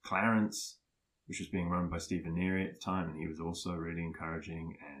Clarence, which was being run by Stephen Neary at the time, and he was also really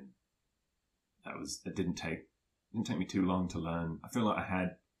encouraging. And it didn't take me too long to learn. I feel like I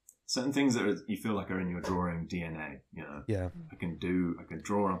had certain things that you feel like are in your drawing DNA. Yeah. I can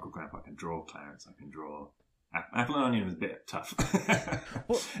draw Uncle Grandpa. I can draw Clarence. I can draw Apple and Onion was a bit tough.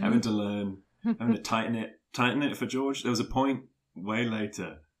 Having to learn. Having to tighten it for George. There was a point way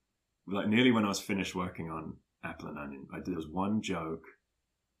later, like nearly when I was finished working on Apple and Onion, there was one joke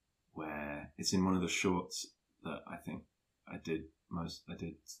where it's in one of the shorts that I think I did,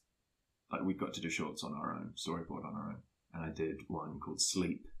 like we got to do shorts on our own, storyboard on our own, and I did one called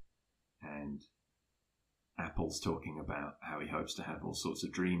Sleep, and Apple's talking about how he hopes to have all sorts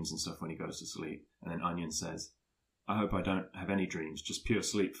of dreams and stuff when he goes to sleep, and then Onion says, "I hope I don't have any dreams, just pure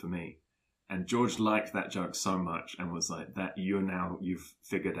sleep for me." And George liked that joke so much and was like, "That you've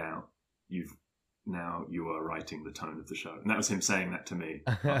figured out, you are writing the tone of the show." And that was him saying that to me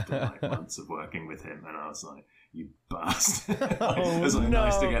after like months of working with him. And I was like, "You bastard." It was like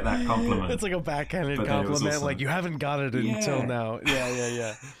nice to get that compliment. It's like a backhanded compliment. Also, like, you haven't got it until now.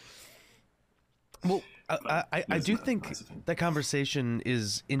 Yeah. Well, I do think that conversation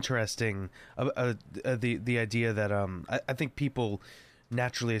is interesting. The idea that I think people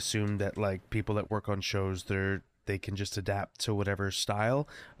naturally assume that like people that work on shows, they can just adapt to whatever style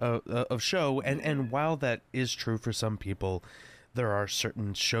of show, and while that is true for some people, there are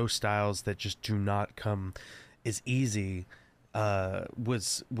certain show styles that just do not come as easy.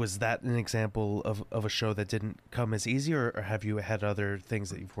 Was that an example of a show that didn't come as easy, or have you had other things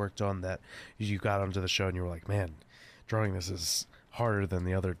that you've worked on that you got onto the show and you were like, man, drawing this is harder than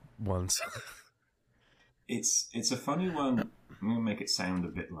the other ones? It's a funny one. I'm going to make it sound a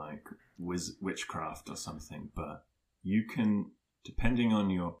bit like witchcraft or something, but you can, depending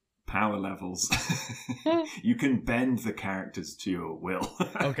on your power levels, you can bend the characters to your will.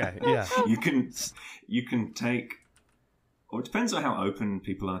 Okay, yeah. You can take, or it depends on how open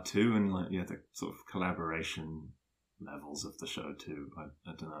people are too, and like the sort of collaboration levels of the show too. I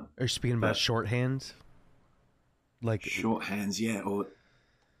don't know. Are you speaking about shorthand? Like shorthands, yeah, or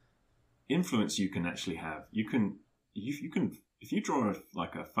influence you can actually have. You can if you draw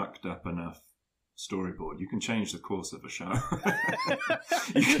a fucked up enough storyboard, you can change the course of a show.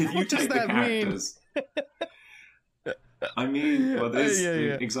 you take the characters. I mean, well, there's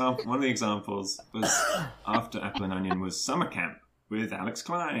example. One of the examples was after Apple and Onion was Summer Camp with Alex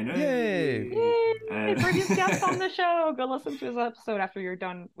Klein. Yay! Yay! Previous guest on the show. Go listen to his episode after you're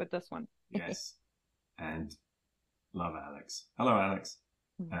done with this one. Yes, and love Alex. Hello, Alex,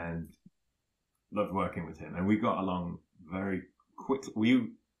 and loved working with him, and we got along very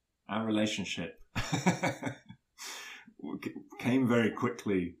quickly. Our relationship came very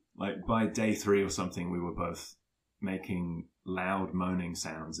quickly. Like by day 3 or something, we were both making loud moaning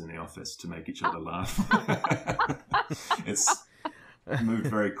sounds in the office to make each other laugh. It's moved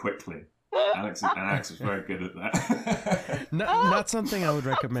very quickly. Alex was very good at that. Not something I would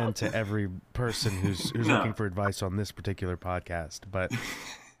recommend to every person who's looking for advice on this particular podcast, but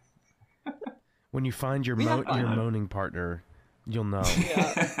when you find your moaning partner, you'll know.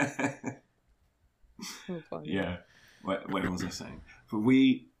 Yeah. Yeah. What was I saying? But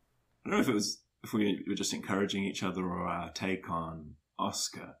I don't know if we were just encouraging each other or our take on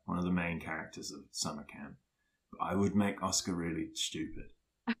Oscar, one of the main characters of Summer Camp. But I would make Oscar really stupid.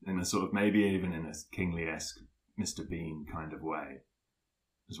 In a sort of, maybe even in a Kingly-esque Mr. Bean kind of way.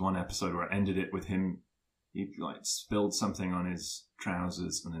 There's one episode where I ended it with him, he spilled something on his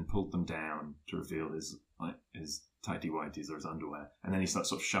trousers and then pulled them down to reveal his tighty-whities or his underwear. And then he starts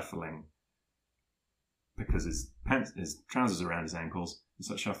sort of shuffling because his trousers are around his ankles. He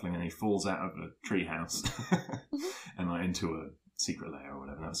starts shuffling and he falls out of a treehouse and into a secret lair or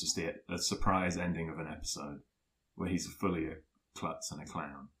whatever. And that was just a surprise ending of an episode where he's fully a klutz and a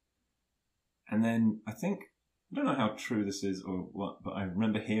clown. And then I don't know how true this is or what, but I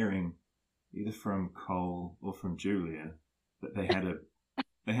remember hearing either from Cole or from Julia that they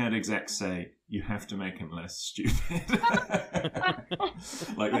had execs say, you have to make him less stupid.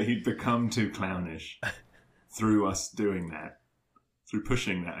 Like that he'd become too clownish through us doing that, through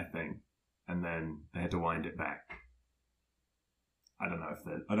pushing that, I think, and then they had to wind it back. I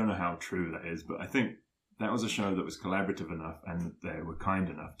don't know how true that is, but I think that was a show that was collaborative enough and they were kind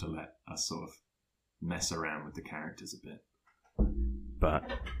enough to let us sort of mess around with the characters a bit. But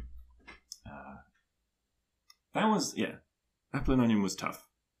that was, Apple and Onion was tough.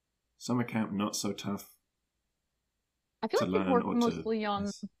 Summer Camp, not so tough. I feel like you work mostly on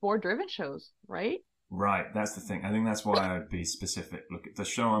board-driven shows, right? Right, that's the thing. I think that's why I'd be specific. Look, the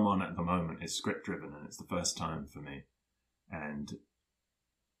show I'm on at the moment is script-driven and it's the first time for me. And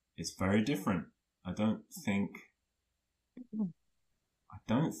it's very different. I don't think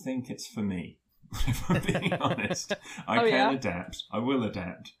it's for me, if I'm being honest. I can adapt. I will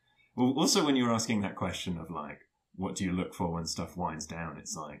adapt. Well, also when you were asking that question of what do you look for when stuff winds down?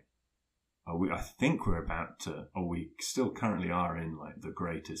 It's like, I think we're about to, or we still currently are in the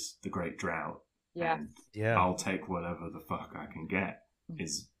great drought. Yeah. And I'll take whatever the fuck I can get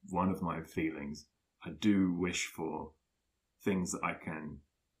is one of my feelings. I do wish for things that I can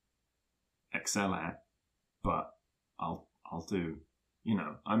excel at, but I'll do,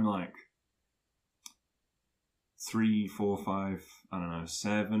 I'm 3, 4, 5,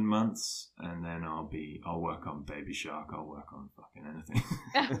 7 months, and then I'll work on Baby Shark, I'll work on fucking anything.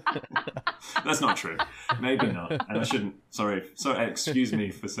 That's not true. Maybe not. And I shouldn't, sorry, excuse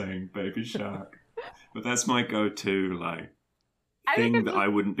me for saying Baby Shark, but that's my go-to, thing that I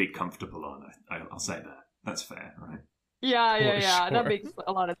wouldn't be comfortable on. I'll say that. That's fair, right? Yeah. Sure. That makes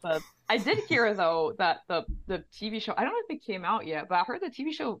a lot of sense. I did hear, though, that the TV show, I don't know if it came out yet, but I heard the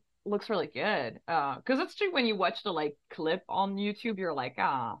TV show looks really good. Because it's true, when you watch the clip on YouTube, you're like,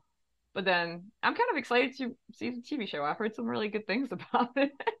 ah. But then I'm kind of excited to see the TV show. I've heard some really good things about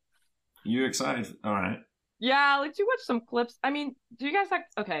it. You excited? All right. Yeah, to watch some clips. I mean, do you guys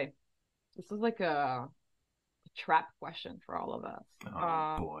okay, this is a trap question for all of us.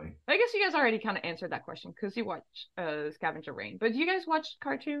 Oh, boy. I guess you guys already kind of answered that question because you watch Scavenger Rain. But do you guys watch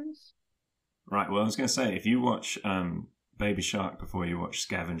cartoons? Right, well, I was going to say, if you watch Baby Shark before you watch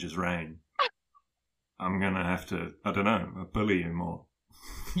Scavenger's Rain, I'm going to have to, I don't know, bully you more.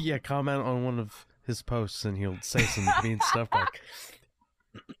 Yeah, comment on one of his posts and he'll say some mean stuff like...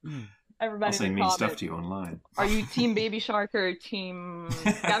 Everybody I'll say mean stuff to you online. Are you team Baby Shark or team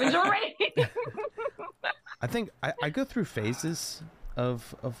Scavenger Rain? I think I go through phases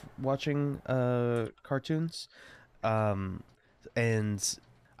of watching cartoons, and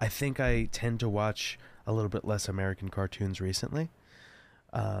I think I tend to watch a little bit less American cartoons recently.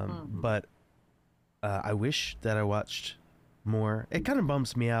 But I wish that I watched more. It kind of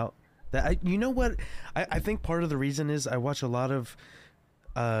bums me out that you know what? I think part of the reason is I watch a lot of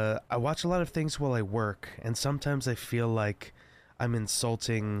things while I work, and sometimes I feel like I'm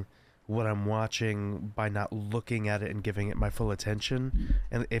insulting what I'm watching by not looking at it and giving it my full attention.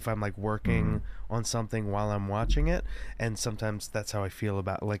 And if I'm like working on something while I'm watching it, and sometimes that's how I feel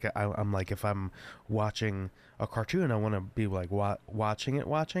about like I'm like if I'm watching a cartoon, I want to be like watching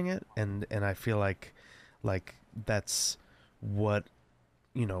it, and I feel like that's what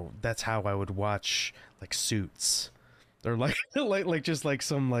that's how I would watch like Suits or like like just like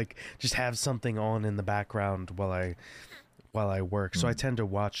some like just have something on in the background while I work. So I tend to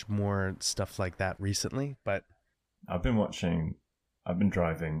watch more stuff like that recently, but I've been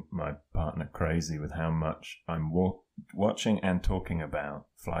driving my partner crazy with how much I'm watching and talking about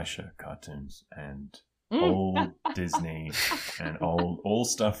Fleischer cartoons and old Disney and all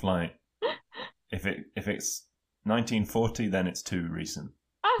stuff like if it's 1940, then it's too recent.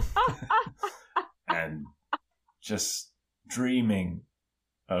 And just dreaming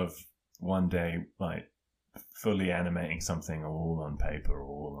of one day like fully animating something all on paper or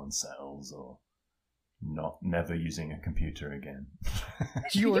all on cells or never using a computer again.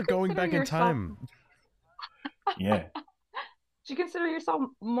 You are going back in time. Yeah. Do you consider yourself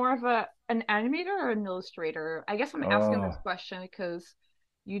more of an animator or an illustrator? I guess I'm asking this question because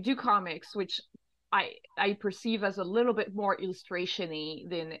you do comics, which I perceive as a little bit more illustration-y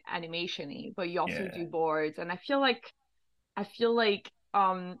than animation-y, but you also do boards, and I feel like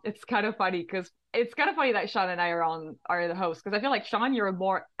it's kind of funny because it's kind of funny that Sean and I are the hosts, because I feel like Sean, you're a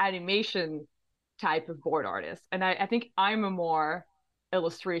more animation type of board artist, and I think I'm a more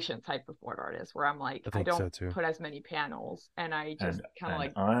illustration type of board artist where I'm like I don't put as many panels, and I just kind of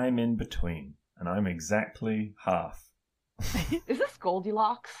like I'm in between, and I'm exactly half. Is this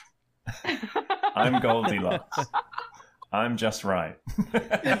Goldilocks? I'm Goldilocks. I'm just right.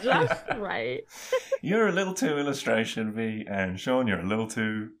 Just right. You're a little too illustration, V, and Sean, you're a little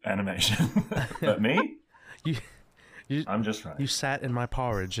too animation. But me, I'm just right. You sat in my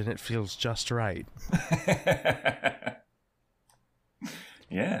porridge, and it feels just right.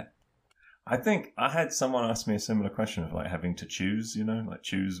 Yeah. I think I had someone ask me a similar question of like having to choose, like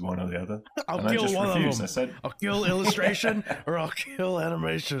choose one or the other. I'll kill one of them. I said, I'll kill illustration or I'll kill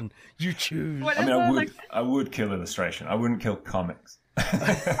animation. You choose. I would kill illustration. I wouldn't kill comics.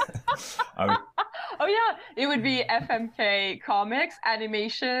 Oh yeah, it would be FMK comics,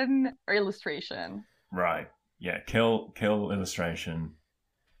 animation, or illustration. Right. Yeah, kill illustration.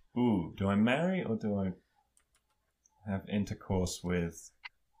 Ooh, do I marry or do I have intercourse with?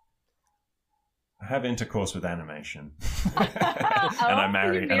 I have intercourse with animation, and I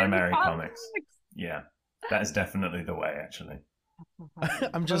marry comics. Yeah, that is definitely the way. Actually,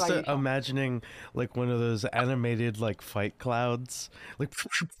 I'm just imagining like one of those animated like fight clouds, like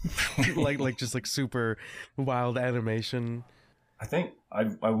like just like super wild animation. I think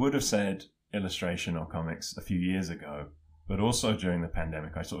I would have said illustration or comics a few years ago, but also during the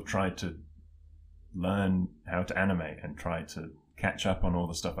pandemic, I sort of tried to learn how to animate and try to catch up on all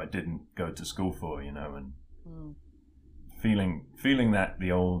the stuff I didn't go to school for, and feeling that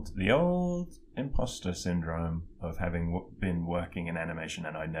the old imposter syndrome of having been working in animation,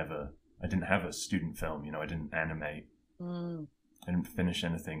 and I didn't have a student film, I didn't animate, I didn't finish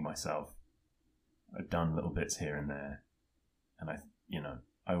anything myself. I'd done little bits here and there, and I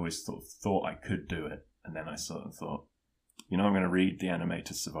always thought I could do it, and then I sort of thought, I'm going to read the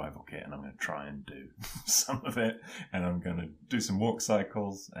Animator's Survival Kit, and I'm going to try and do some of it, and I'm going to do some walk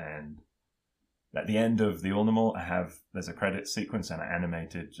cycles, and at the end of the All there's a credit sequence, and I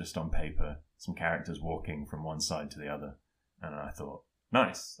animated just on paper some characters walking from one side to the other, and I thought,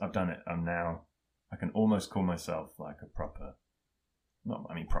 nice, I've done it. I can almost call myself like a proper,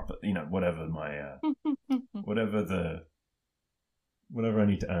 whatever my, whatever I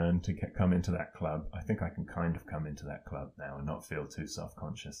need to earn to come into that club. I think I can kind of come into that club now and not feel too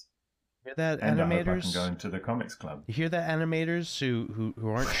self-conscious. Hear that, and animators? I hope I can go into the comics club. You hear that, animators who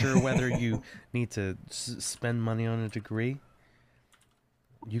aren't sure whether you need to spend money on a degree?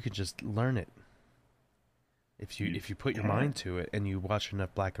 You can just learn it if you put your mind to it and you watch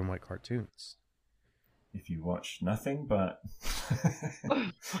enough black and white cartoons. If you watch nothing but...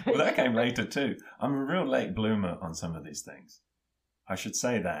 Well, that came later too. I'm a real late bloomer on some of these things. I should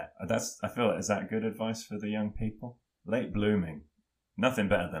say that. I feel like, is that good advice for the young people? Late blooming. Nothing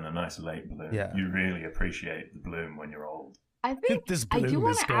better than a nice late bloom. Yeah. You really appreciate the bloom when you're old. I think this bloom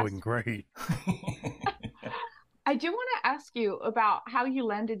is going great. I do want to ask you about how you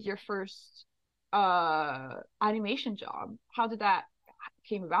landed your first animation job. How did that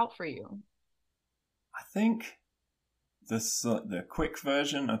came about for you? think the quick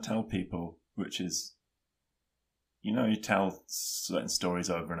version I tell people, which is, you tell certain stories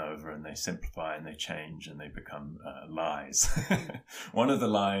over and over, and they simplify and they change and they become lies. One of the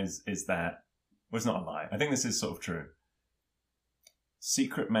lies is that, well, it's not a lie. I think this is sort of true.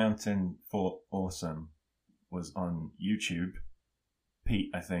 Secret Mountain Fort Awesome was on YouTube. Pete,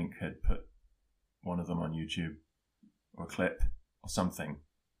 I think, had put one of them on YouTube, or a clip or something.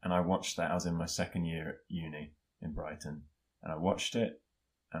 And I watched that. I was in my second year at uni in Brighton, and I watched it,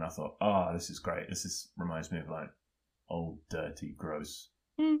 and I thought, this is great. Reminds me of like old, dirty, gross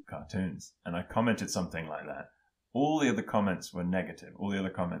cartoons. And I commented something like that. All the other comments were negative. All the other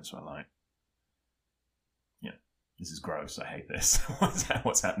comments were like, this is gross. I hate this.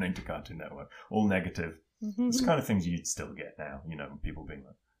 What's happening to Cartoon Network? All negative. It's the kind of things you'd still get now. People being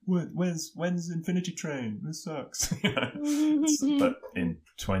like, when's Infinity Train? This sucks. But in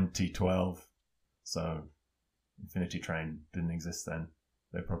 2012, so Infinity Train didn't exist then.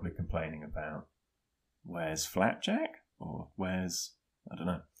 They're probably complaining about where's Flapjack, or where's, I don't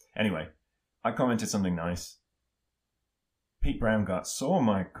know. Anyway, I commented something nice. Pete Browngut saw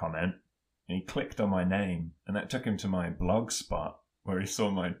my comment, and he clicked on my name, and that took him to my blog spot where he saw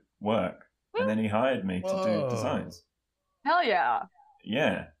my work, and then he hired me to do designs. Hell yeah.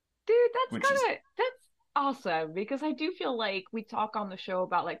 Yeah. Dude, that's awesome, because I do feel like we talk on the show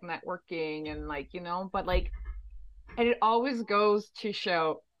about like networking and like, but like, and it always goes to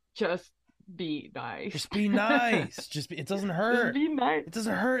show, just be nice. Just be nice. It doesn't hurt. Just be nice. It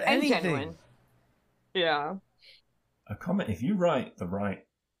doesn't hurt and anything. Genuine. Yeah. A comment, if you write the right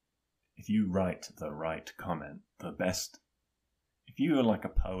comment, the best, if you are like a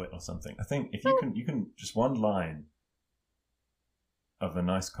poet or something, I think if you can just one line of a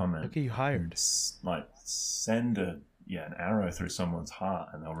nice comment. Look at you hired. Like send an arrow through someone's heart,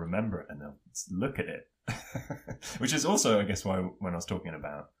 and they'll remember it and they'll look at it. Which is also, I guess, why when I was talking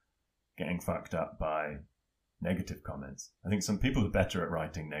about getting fucked up by negative comments, I think some people are better at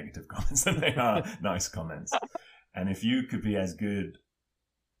writing negative comments than they are nice comments. And if you could be as good,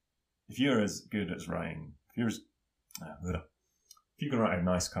 if you're as good at writing, if you can write a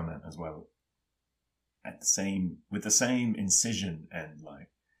nice comment as well, with the same incision, and like,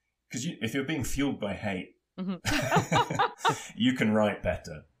 because if you're being fueled by hate, you can write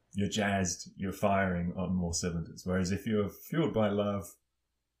better. You're jazzed. You're firing on more cylinders. Whereas if you're fueled by love,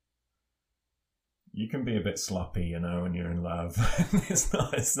 you can be a bit sloppy, when you're in love. It's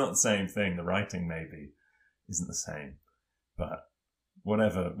not the same thing. The writing maybe isn't the same, but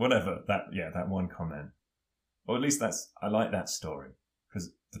whatever. That one comment, or at least I like that story,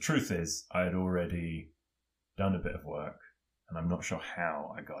 because the truth is I had already done a bit of work, and I'm not sure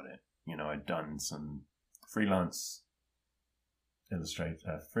how I got it. I'd done some freelance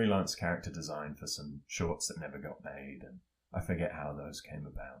character design for some shorts that never got made, and I forget how those came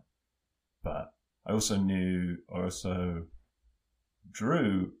about. But I also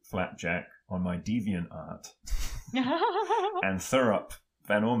drew Flapjack on my DeviantArt, and Thurup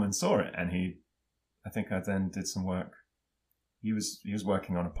Van Orman saw it, and I think I then did some work. He was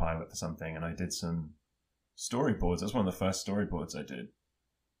working on a pilot for something, and I did some storyboards. That was one of the first storyboards I did,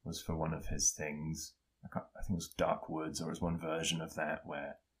 was for one of his things. I think it was Dark Woods, or it was one version of that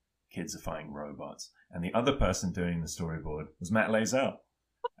where kids are fighting robots. And the other person doing the storyboard was Matt Lazell.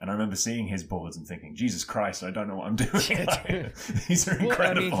 And I remember seeing his boards and thinking, Jesus Christ, I don't know what I'm doing. These are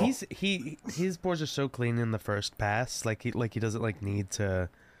incredible. I mean, his boards are so clean in the first pass. Like he doesn't like need to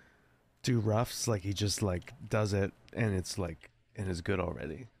do roughs. Like he just like does it, and it's good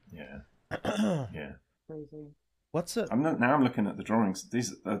already. Yeah. Yeah. Crazy. Now I'm looking at the drawings.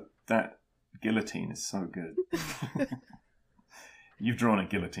 That guillotine is so good. You've drawn a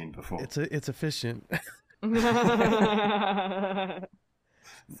guillotine before. It's efficient.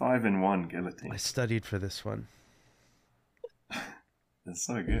 5-in-1 guillotine. I studied for this one. That's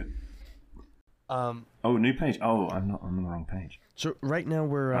so good. New page. I'm on the wrong page. So right now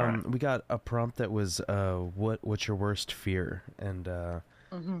we got a prompt that was what's your worst fear, and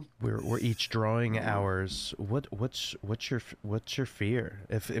we're each drawing ours. What's your fear?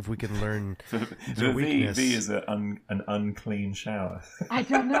 If we can learn the weakness. V is an unclean shower. I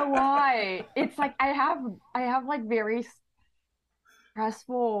don't know why. It's like I have like very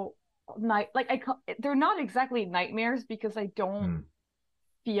stressful they're not exactly nightmares, because I don't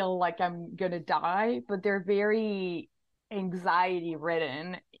feel like I'm gonna die, but they're very anxiety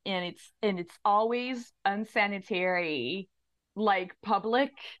ridden, and it's always unsanitary, like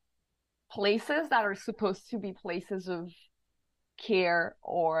public places that are supposed to be places of care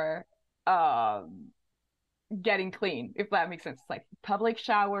or getting clean, if that makes sense. It's like public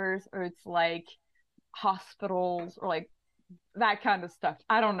showers, or it's like hospitals or like that kind of stuff.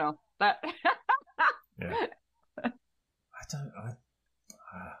 I don't know that. Yeah.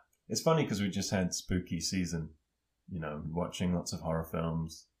 It's funny because we just had spooky season, you know, watching lots of horror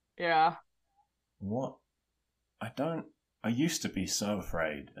films. Yeah. I used to be so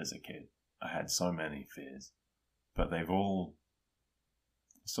afraid as a kid. I had so many fears, but they've all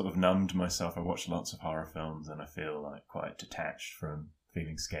sort of numbed myself. I watch lots of horror films and I feel like quite detached from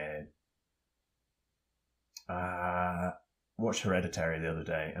feeling scared. Watched Hereditary the other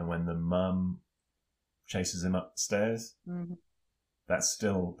day, and when the mum chases him up the stairs, that's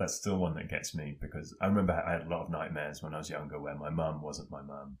still one that gets me, because I remember I had a lot of nightmares when I was younger where my mum wasn't my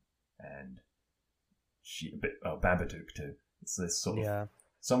mum, and Babadook too. It's this sort of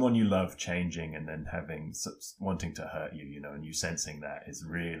someone you love changing and then wanting to hurt you, you know, and you sensing that is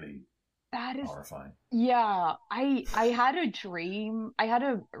really horrifying. Yeah, I had a dream. I had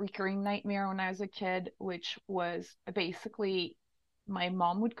a recurring nightmare when I was a kid, which was basically my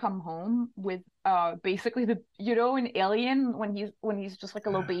mom would come home with basically the, you know, an Alien when he's just like a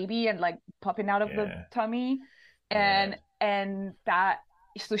little baby and like popping out of the tummy, and that,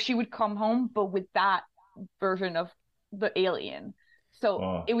 so she would come home but with that version of the Alien.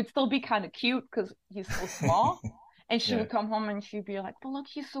 So it would still be kind of cute because he's so small. And she would come home and she'd be like, but look,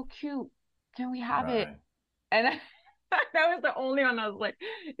 he's so cute. Can we have it? And that was the only one I was like,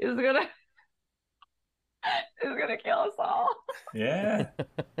 it's gonna kill us all. Yeah.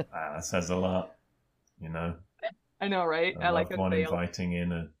 That says a lot, you know. I know, right? I like one inviting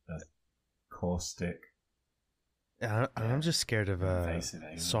in a caustic. I'm just scared of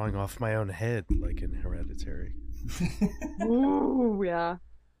sawing off my own head like in Hereditary. Ooh, yeah.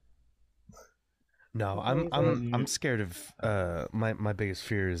 No, I'm scared of my biggest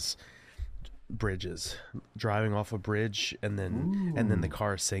fear is bridges, driving off a bridge and then the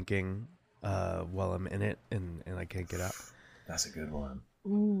car sinking while I'm in it and I can't get out. That's a good one.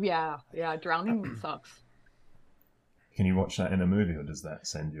 Ooh, yeah, drowning sucks. Can you watch that in a movie, or does that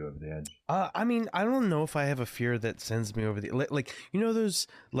send you over the edge? I mean, I don't know if I have a fear that sends me over the like you know those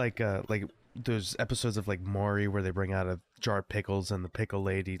like those episodes of like Maury where they bring out a jar of pickles and the pickle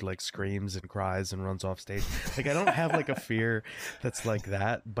lady like screams and cries and runs off stage. Like I don't have like a fear that's like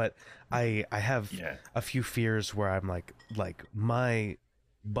that, but I have a few fears where I'm like my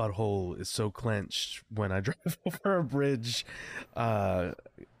butthole is so clenched when I drive over a bridge.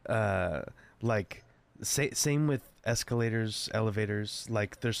 Like same with escalators, elevators.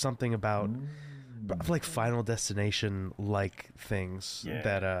 Like there's something about like Final Destination like things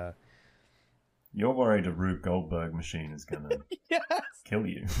that you're worried a Rube Goldberg machine is gonna kill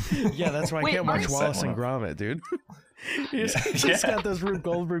you. Yeah, that's why I can't watch Wallace and Gromit, dude. He's got those Rube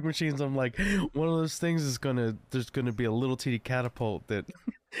Goldberg machines. I'm like, one of those things is there's gonna be a little teeny catapult that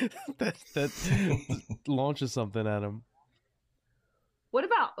launches something at him. What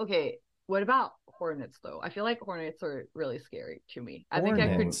about hornets though? I feel like hornets are really scary to me. I think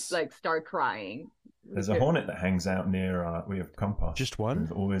I could like start crying. There's a hornet that hangs out near we have compost. Just one?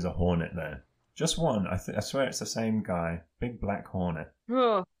 There's always a hornet there. Just one. I swear it's the same guy. Big black hornet.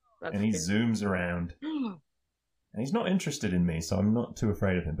 Oh, and he zooms around. And he's not interested in me, so I'm not too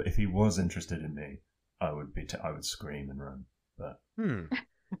afraid of him. But if he was interested in me, I would scream and run. But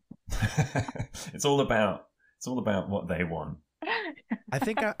it's all about what they want. I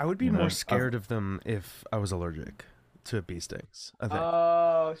think I would be more scared of them if I was allergic to bee stings. I think.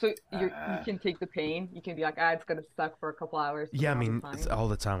 Oh, so you can take the pain. You can be like, it's gonna suck for a couple hours. Yeah, I mean, it's all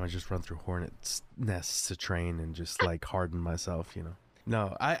the time I just run through hornets' nests to train and just like harden myself, you know.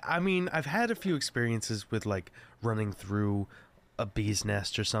 No, I mean, I've had a few experiences with like running through a bee's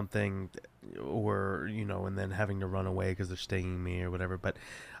nest or something, or you know, and then having to run away because they're stinging me or whatever. But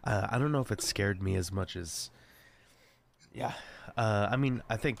I don't know if it scared me as much as. Yeah, I mean,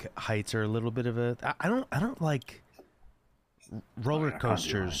 I think heights are a little bit of a. I don't like roller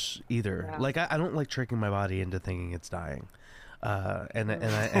coasters either. Yeah. Like I don't like tricking my body into thinking it's dying, and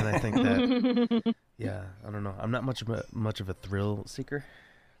I think that I don't know. I'm not much of a thrill seeker.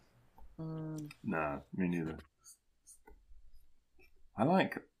 Nah, me neither.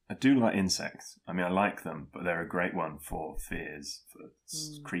 I do like insects. I mean, I like them, but they're a great one for fears, for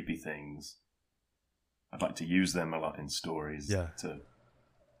creepy things. I'd like to use them a lot in stories to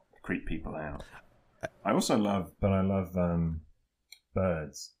creep people out. I also love birds.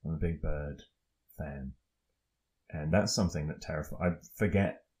 I'm a big bird fan, and that's something that terrifies. I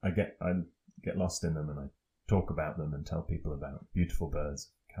get lost in them, and I talk about them and tell people about beautiful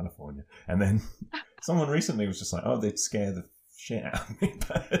birds in California. And then someone recently was just like, "Oh, they'd scare the shit out of me,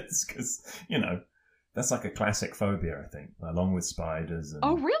 birds," because you know that's like a classic phobia, I think, along with spiders. And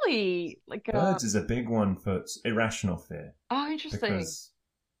Oh, really? Like birds is a big one for irrational fear oh, interesting. because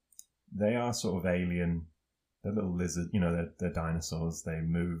they are sort of alien. They're little lizard, they're dinosaurs. They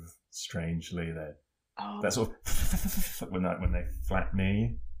move strangely. That's sort of when they flap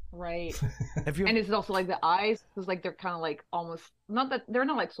me. Right. Have you? And it's also like the eyes, because like they're kind of like almost not that they're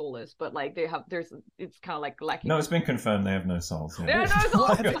not like soulless, but like it's kind of like lacking. No, it's been confirmed they have no souls. Yeah, no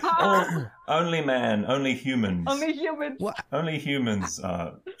souls. Only humans. Only humans. What? Only humans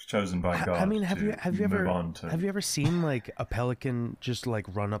are chosen by God. I mean, have you ever seen like a pelican just like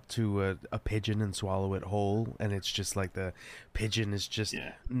run up to a pigeon and swallow it whole, and it's just like the pigeon is just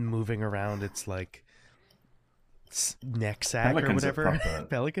moving around. It's like neck sack Pelicans or whatever. Are proper.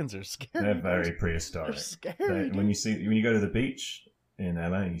 Pelicans are scary. They're very prehistoric. They're scary. When you go to the beach in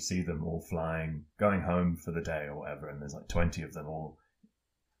LA, you see them all flying, going home for the day or whatever, and there's like 20 of them all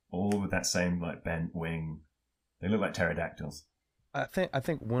with that same like bent wing. They look like pterodactyls. I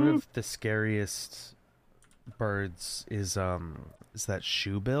think one of the scariest birds is that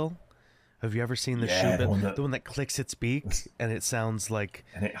shoebill. Have you ever seen the shoebill? The one that clicks its beak and it sounds like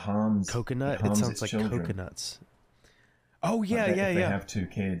and it harms coconut. It sounds like children. Coconuts. Oh yeah, if yeah. They have two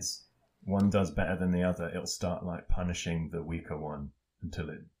kids. One does better than the other. It'll start like punishing the weaker one until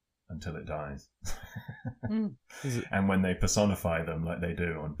it dies. And when they personify them like they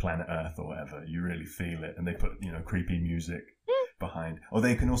do on Planet Earth or whatever, you really feel it. And they put creepy music behind. Or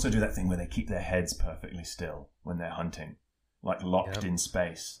they can also do that thing where they keep their heads perfectly still when they're hunting. Like locked in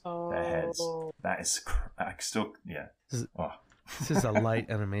space, their heads. That is, I still, yeah. This is a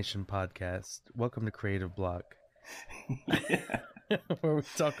light animation podcast. Welcome to Creative Block, where we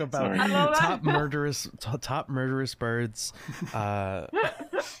talk about top murderous birds.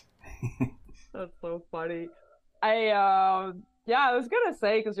 That's so funny. I was gonna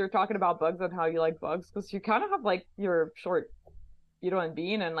say, because you're talking about bugs and how you like bugs, because you kind of have like your short, and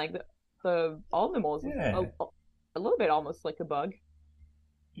bean, and like the animals. Yeah. A little bit almost like a bug.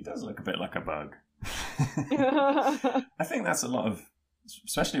 He does look a bit like a bug. I think that's a lot of,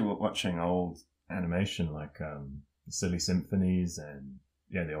 especially watching old animation like Silly Symphonies and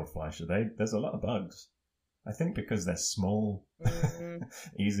the old Fleischer. There's a lot of bugs. I think because they're small,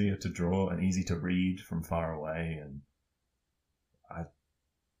 easier to draw and easy to read from far away, and I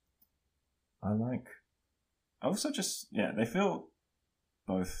like. Also, just they feel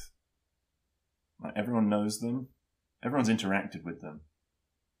both like everyone knows them. Everyone's interacted with them,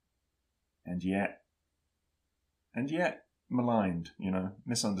 and yet maligned,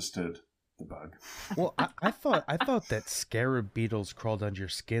 misunderstood the bug. Well, I thought that scarab beetles crawled under your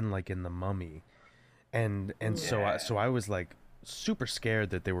skin like in The Mummy, and so I was like super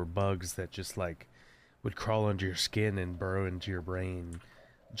scared that they were bugs that just like would crawl under your skin and burrow into your brain,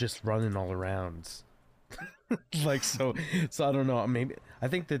 just running all around. Like so I don't know. Maybe I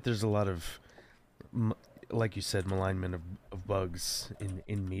think that there's a lot of, like you said, malignment of bugs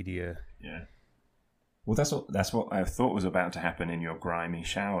in media. Yeah. Well, that's what I thought was about to happen in your grimy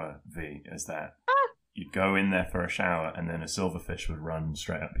shower, V, is that you'd go in there for a shower and then a silverfish would run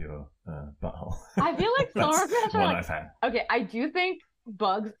straight up your butthole. I feel like silverfish are I've had. Okay, I do think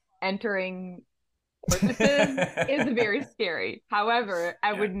bugs entering orifices is very scary. However,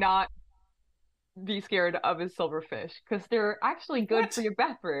 I would not be scared of a silverfish because they're actually good for your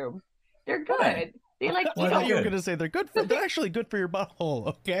bathroom. They're good. Why? They like I thought you were gonna say they're actually good for your butthole.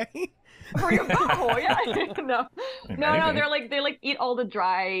 Okay. For your butthole, yeah. No, they eat all the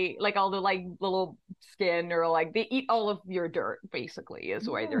dry, like all the like little skin, or like they eat all of your dirt. Basically, is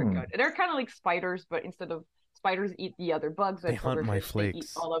why they're good. They're kind of like spiders, but instead of spiders eat the other bugs, they hunt my flakes. They eat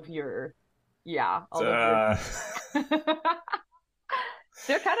all of your, of your.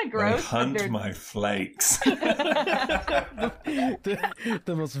 They're kind of gross. They hunt my flakes. the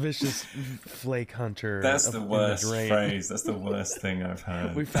most vicious flake hunter. That's the worst phrase. That's the worst thing I've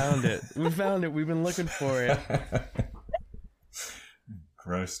heard. We found it. We've been looking for it.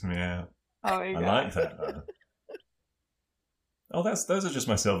 Grossed me out. Oh my God. I like that though. Oh, those are just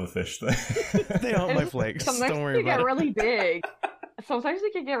my silverfish. They hunt my flakes. Sometimes Don't worry they about get it. really big. Sometimes they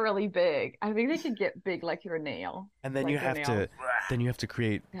can get really big. I think they can get big like your nail. And then like you have to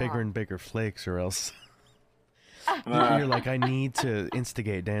create bigger and bigger flakes, or else you're like, I need to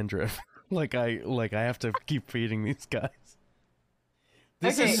instigate dandruff. like I have to keep feeding these guys.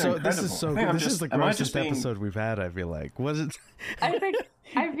 This is so good. This is the grossest episode we've had. I feel like. Was it?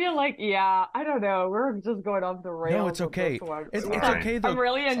 I feel like, I don't know. We're just going off the rails. No, it's okay. It's okay though. I'm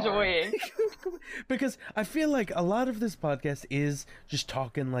really enjoying. Because I feel like a lot of this podcast is just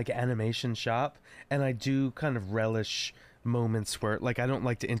talking like animation shop, and I do kind of relish moments where like I don't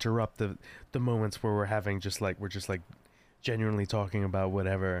like to interrupt the moments where we're just like genuinely talking about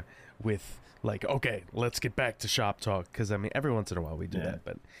whatever with like, okay, let's get back to shop talk, because I mean every once in a while we do that,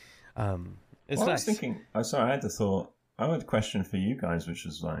 but it's well, nice. I was thinking, I had the thought, I had a question for you guys, which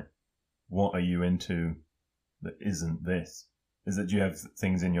was like, what are you into that isn't this? Is that, do you have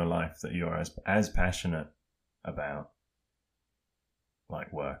things in your life that you're as passionate about,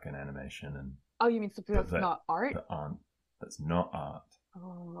 like work and animation and Oh, you mean something that's not art? That's not art.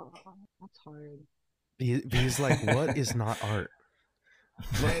 Oh, that's hard. He's like, what is not art?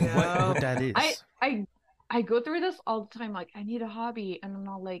 What that is? I go through this all the time. Like, I need a hobby, and then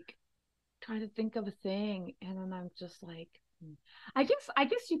I'll like try to think of a thing, and then I'm just like, I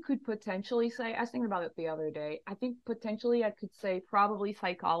guess you could potentially say. I was thinking about it the other day. I think potentially I could say probably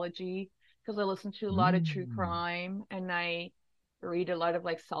psychology, because I listen to a lot of true crime, and I read a lot of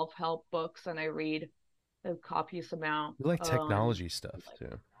like self-help books, and I read a copious amount. You like technology stuff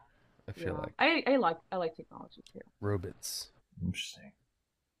too. I feel like I like technology too. Robots. Interesting.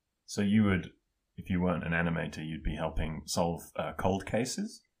 So you would, if you weren't an animator, you'd be helping solve cold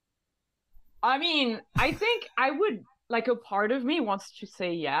cases? I mean, I think I would, like, a part of me wants to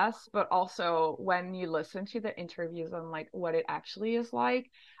say yes, but also when you listen to the interviews on like what it actually is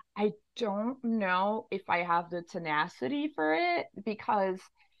like, I don't know if I have the tenacity for it, because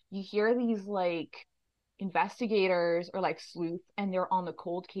you hear these like investigators or like sleuth, and they're on the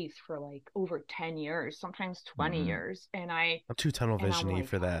cold case for like over 10 years, sometimes 20 years, and I'm too tunnel vision-y like,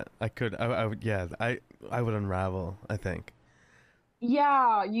 for that. I would unravel, I think.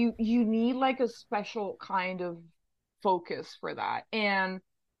 Yeah, you need like a special kind of focus for that, and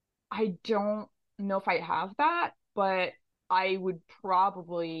I don't know if I have that, but I would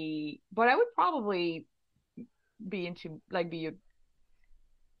probably be into like be a,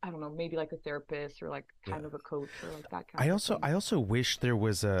 I don't know, maybe like a therapist or like kind of a coach or like that kind of thing. I also wish there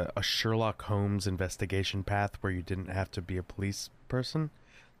was a Sherlock Holmes investigation path where you didn't have to be a police person.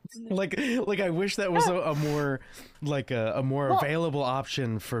 Like I wish that was a more like a more available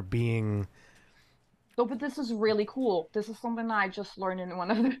option for being. Oh, but this is really cool. This is something that I just learned in one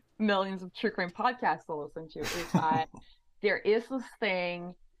of the millions of true crime podcasts I listen to. Is that there is this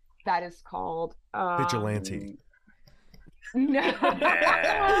thing that is called vigilante. No.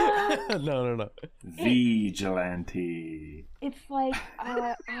 No. Vigilante. It's like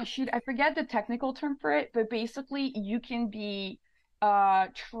shoot, I forget the technical term for it, but basically you can be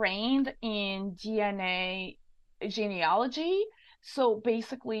trained in DNA genealogy. So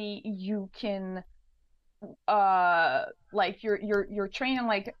basically you can like you're trained in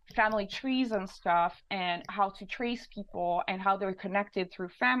like family trees and stuff, and how to trace people and how they're connected through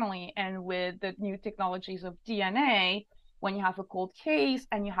family. And with the new technologies of DNA, when you have a cold case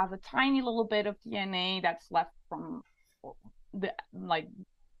and you have a tiny little bit of DNA that's left from the like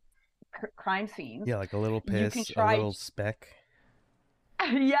crime scenes, like a little piss, a little speck.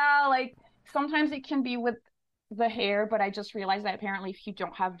 Yeah, like sometimes it can be with the hair, but I just realized that apparently if you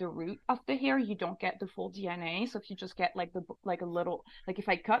don't have the root of the hair, you don't get the full DNA. So if you just get like a little, like if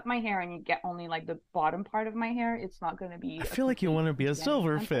I cut my hair and you get only like the bottom part of my hair, it's not going to be. I feel like you want to be a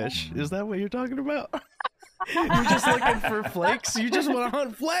silverfish. Is that what you're talking about? You're just looking for flakes. You just want to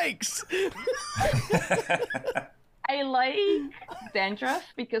hunt flakes. I like dandruff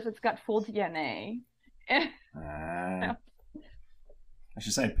because it's got full DNA. I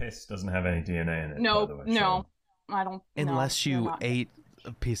should say piss doesn't have any DNA in it. No, by the way, no, I don't. Unless you ate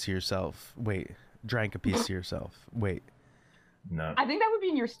a piece of yourself. Wait, drank a piece of yourself. Wait. No. I think that would be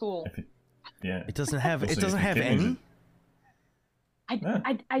in your stool. Yeah. It doesn't have. It doesn't have any.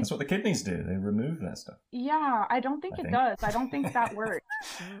 That's what the kidneys do. They remove that stuff. Yeah, I don't think it does. I don't think that works.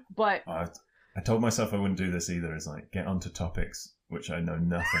 But I told myself I wouldn't do this either. It's like, get onto topics which I know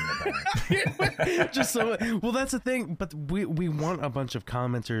nothing about. Just so well, that's the thing. But we want a bunch of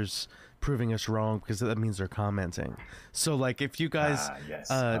commenters proving us wrong, because that means they're commenting. So like, if you guys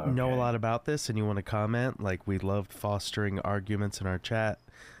know a lot about this and you want to comment, like, we love fostering arguments in our chat,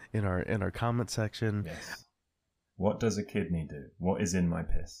 in our comment section. Yes. What does a kidney do? What is in my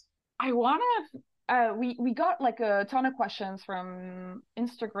piss? I want to. We got like a ton of questions from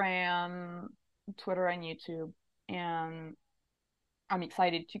Instagram, Twitter, and YouTube, and I'm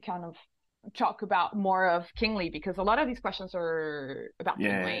excited to kind of talk about more of Kingly, because a lot of these questions are about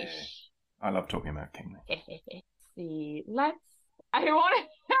Kingly. I love talking about Kingly. See,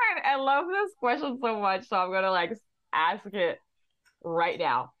 I love this question so much, so I'm gonna like ask it right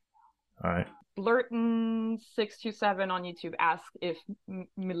now. All right. Blurton627 on YouTube asked if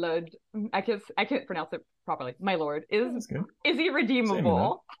Milord, I can't pronounce it properly. My lord That's good. is he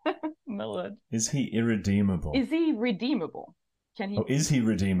redeemable? Milord, Is he irredeemable? is he redeemable? Can he? Oh, is he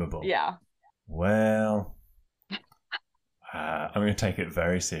redeemable? Yeah. Well, I'm going to take it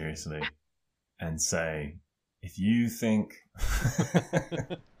very seriously and say, if you think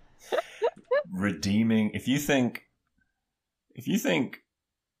redeeming, if you think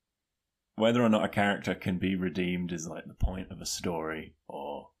whether or not a character can be redeemed is like the point of a story,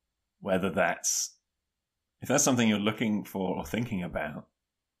 or whether if that's something you're looking for or thinking about,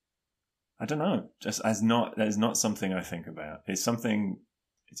 I don't know. That is not something I think about. It's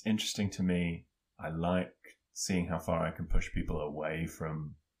interesting to me. I like seeing how far I can push people away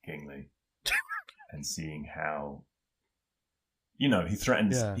from Kingsley and seeing how, he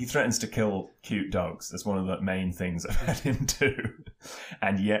threatens to kill cute dogs. That's one of the main things I've had him do.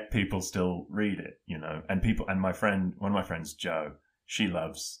 And yet people still read it, and one of my friends, Jo, she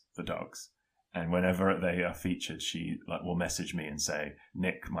loves the dogs. And whenever they are featured, she will message me and say,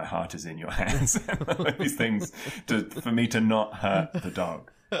 "Nick, my heart is in your hands." These things for me to not hurt the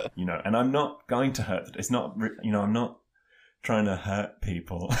dog, and I'm not going to hurt. It's not, I'm not trying to hurt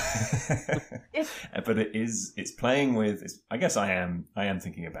people, but it's playing with. I guess I am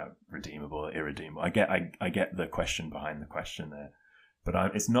thinking about redeemable or irredeemable. I get the question behind the question there, but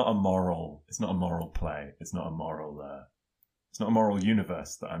it's not a moral play. It's not a moral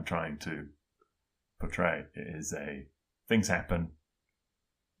universe that I'm trying to portray. It is things happen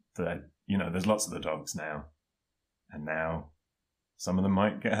that, there's lots of the dogs now, and now some of them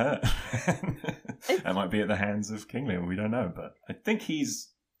might get hurt. That might be at the hands of Kingsley, we don't know, but I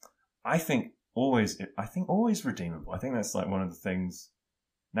think always redeemable. I think that's like one of the things.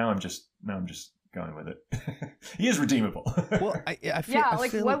 Now I'm just going with it. He is redeemable. Well, I feel,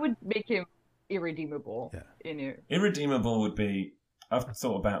 what would make him irredeemable? Yeah. Irredeemable would be, I've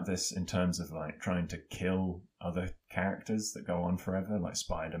thought about this in terms of like trying to kill other characters that go on forever, like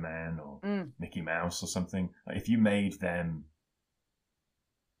Spider-Man or Mickey Mouse or something. Like if you made them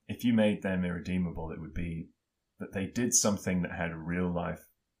irredeemable, it would be that they did something that had a real life,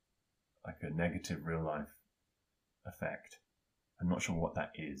 like a negative real life effect. I'm not sure what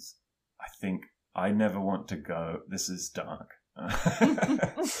that is. I think I never want to go, this is dark.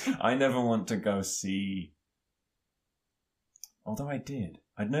 I never want to go see, although I'd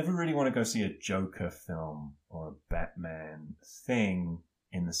never really want to go see a Joker film or a Batman thing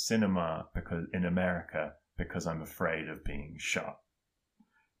in the cinema in America because I'm afraid of being shot.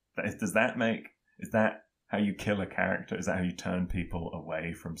 Is that how you kill a character? Is that how you turn people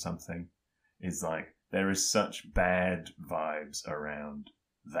away from something? Is like, there is such bad vibes around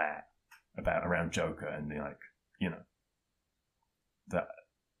Joker and that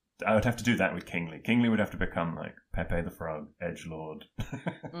I would have to do that with Kingsley. Kingsley would have to become like Pepe the Frog, edgelord,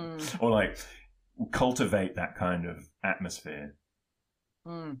 or like cultivate that kind of atmosphere,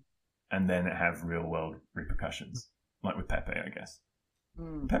 and then have real world repercussions, like with Pepe, I guess.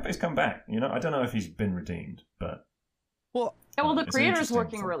 Pepe's come back. I don't know if he's been redeemed, but the creator's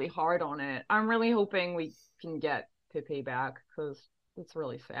working really hard on it. I'm really hoping we can get Pepe back because it's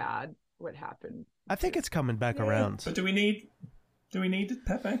really sad what happened. I think it's coming back around. But do we need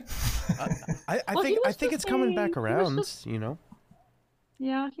Pepe? I think it's coming back around.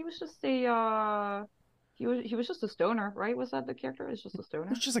 Yeah, he was just he was just a stoner, right? Was that the character? It's just a stoner. It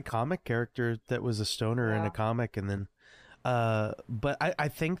was just a comic character that was a stoner in a comic, and then, but I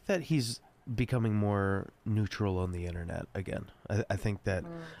think that he's becoming more neutral on the internet again. I think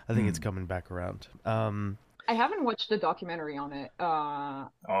it's coming back around. I haven't watched the documentary on it. Oh,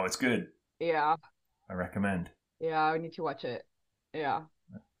 it's good. Yeah. I recommend. Yeah, I need to watch it. Yeah.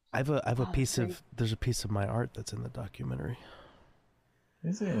 I have a piece of there's a piece of my art that's in the documentary.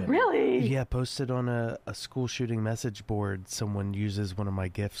 Is it? Really? Yeah, posted on a school shooting message board. Someone uses one of my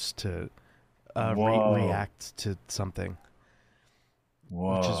GIFs to react to something.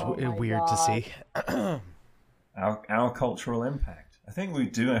 Whoa. Which is weird to see. Our cultural impact. I think we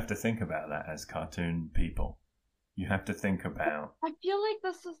do have to think about that as cartoon people. You have to think about. I feel like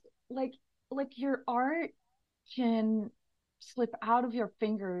this is like your art can slip out of your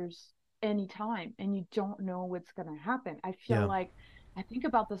fingers anytime and you don't know what's going to happen. I feel like I think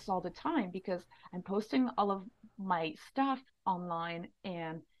about this all the time because I'm posting all of my stuff online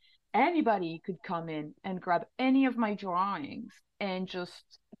and anybody could come in and grab any of my drawings and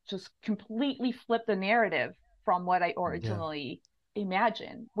just completely flip the narrative from what I originally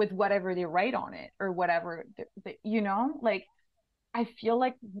imagined with whatever they write on it or whatever like I feel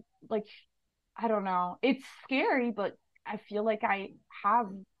like I don't know, it's scary, but I feel like I have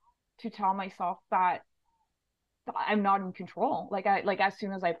to tell myself that I'm not in control. Like as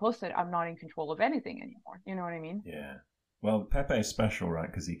soon as I post it, I'm not in control of anything anymore. You know what I mean? Yeah. Well, Pepe's special, right?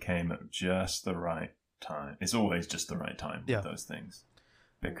 Because he came at just the right time. It's always just the right time with those things.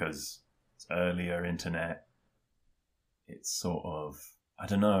 Because it's earlier internet. It's sort of, I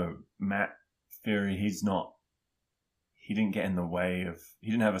don't know, Matt Fury, he didn't get in the way of,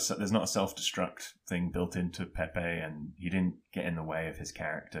 there's not a self-destruct thing built into Pepe, and he didn't get in the way of his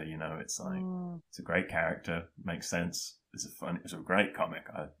character, you know. It's like, it's a great character, makes sense. It's a great comic.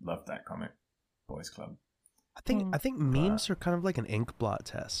 I loved that comic, Boys Club. I think memes are kind of like an ink blot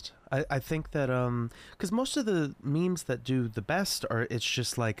test. I think that because most of the memes that do the best it's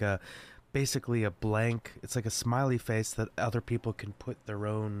just like basically a blank. It's like a smiley face that other people can put their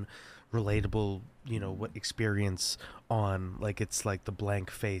own relatable, what experience on. Like it's like the blank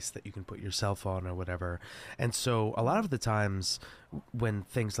face that you can put yourself on or whatever. And so a lot of the times when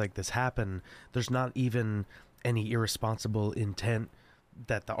things like this happen, there's not even any irresponsible intent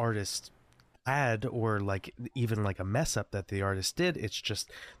that the artist had, or like even like a mess up that the artist did. It's just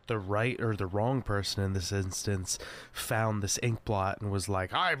the right or the wrong person in this instance found this ink blot and was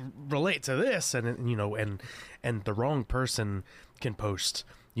like, I relate to this, and and the wrong person can post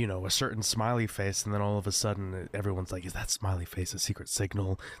a certain smiley face, and then all of a sudden everyone's like, is that smiley face a secret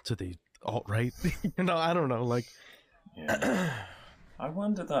signal to the alt-right? I don't know, like I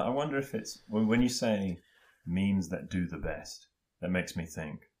wonder if it's when you say memes that do the best, that makes me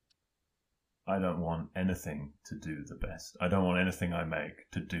think, I don't want anything to do the best. I don't want anything I make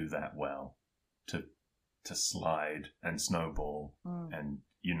to do that well, to slide and snowball, and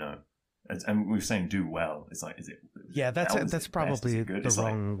and we were saying do well. It's like, is it? Yeah, that's probably the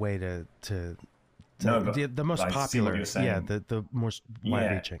wrong way to no, but the most popular. Yeah, the most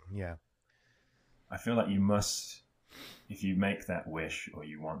wide-reaching. Yeah, I feel like you must, if you make that wish or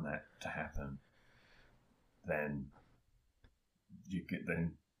you want that to happen, then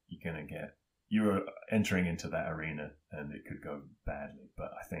you're entering into that arena, and it could go badly.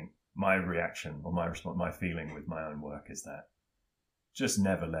 But I think my reaction or my feeling with my own work is that just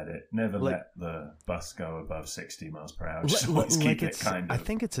never let the bus go above 60 miles per hour. Just always keep it kind of. I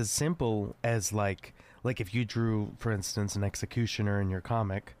think it's as simple as like if you drew, for instance, an executioner in your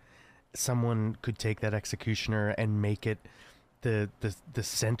comic, someone could take that executioner and make it the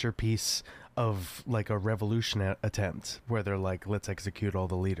centerpiece of like a revolution attempt where they're like, let's execute all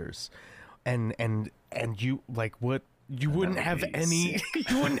the leaders. And you like what you wouldn't have any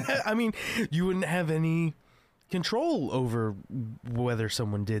you wouldn't have any control over whether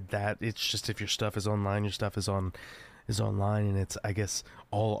someone did that. It's just, if your stuff is online, your stuff is online, and it's, I guess,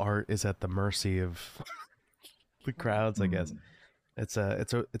 all art is at the mercy of the crowds. I guess it's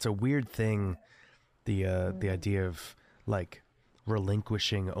a weird thing, the idea of like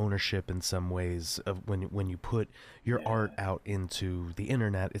relinquishing ownership in some ways of when you put your art out into the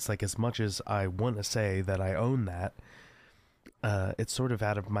internet. It's like, as much as I want to say that I own that, it's sort of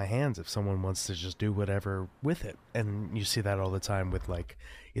out of my hands if someone wants to just do whatever with it. And you see that all the time with like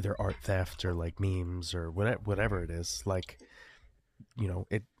either art theft or like memes or whatever it is. Like,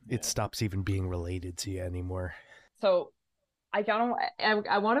 it stops even being related to you anymore. So I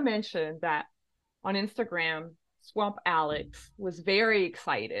want to mention that on Instagram, Swamp Alex was very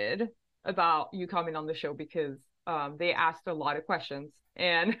excited about you coming on the show because they asked a lot of questions,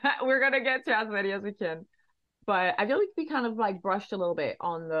 and we're going to get to as many as we can. But I feel like we kind of like brushed a little bit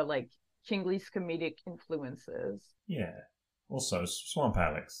on the like King Lee's comedic influences. Yeah. Also, Swamp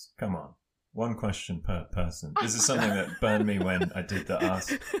Alex, come on. One question per person. This is something that burned me when I did the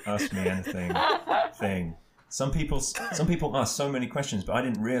ask me anything thing. Some people ask so many questions, but I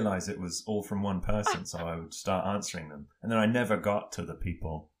didn't realize it was all from one person, so I would start answering them, and then I never got to the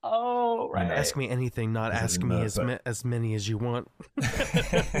people. Oh, right. Ask me anything, not ask me as many as you want.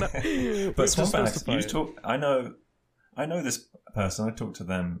 But Swamp Alex, you talk. I know this person. I talk to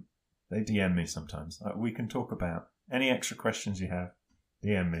them. They DM me sometimes. We can talk about any extra questions you have.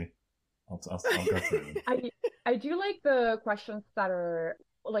 DM me. I'll go through them. I do like the questions that are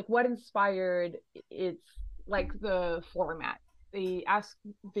like, what inspired it's like the format. They ask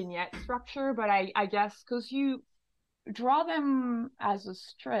vignette structure, but I guess because you draw them as a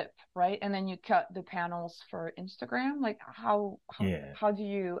strip, right? And then you cut the panels for Instagram. Like how do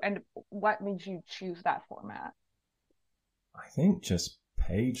you, and what made you choose that format? I think just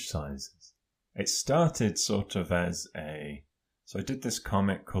page sizes. It started sort of as so I did this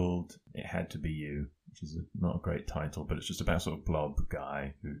comic called It Had to Be You, which is not a great title, but it's just about sort of blob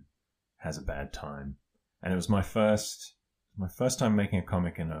guy who has a bad time. And it was my first time making a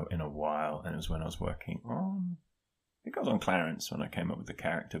comic in a while, and it was when I was working on think I was on Clarence when I came up with the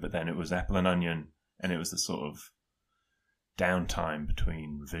character, but then it was Apple and Onion, and it was the sort of downtime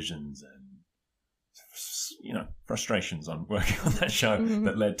between revisions and, you know, frustrations on working on that show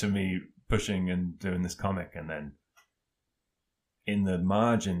that led to me pushing and doing this comic. And then in the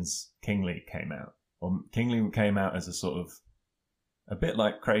margins, Kingly came out. Well, Kingly came out as a sort of, a bit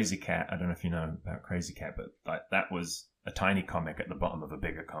like Crazy Cat. I don't know if you know about Crazy Cat, but like that was a tiny comic at the bottom of a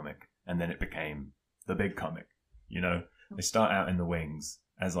bigger comic, and then it became the big comic. You know, they start out in the wings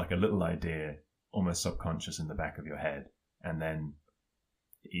as like a little idea, almost subconscious in the back of your head, and then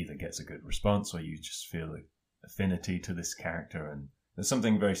it either gets a good response or you just feel affinity to this character. And there's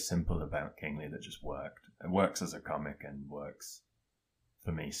something very simple about Kingly that just worked. It works as a comic and works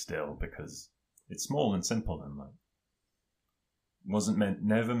for me still because it's small and simple and like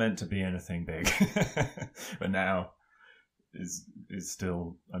never meant to be anything big, but now I'm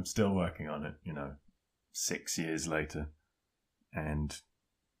still working on it, you know, 6 years later. And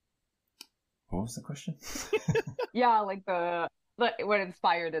what was the question? Yeah, like what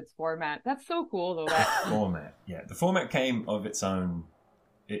inspired its format. That's so cool though. That format, yeah, the format came of its own.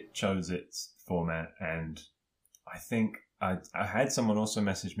 It chose its format, and I think I had someone also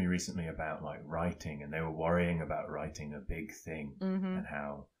message me recently about like writing, and they were worrying about writing a big thing and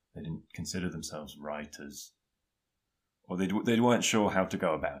how they didn't consider themselves writers, or they weren't sure how to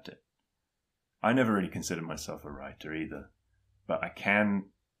go about it. I never really considered myself a writer either, but I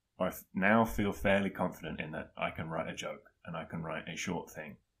now feel fairly confident in that I can write a joke and I can write a short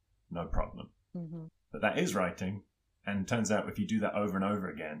thing, no problem. But that is writing, and it turns out if you do that over and over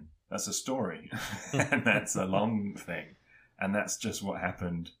again, that's a story, and that's a long thing. And that's just what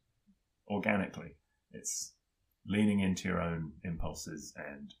happened organically. It's leaning into your own impulses.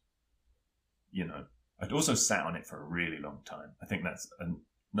 And, you know, I'd also sat on it for a really long time. I think that's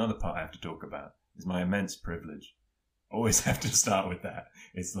another part I have to talk about is my immense privilege. Always have to start with that.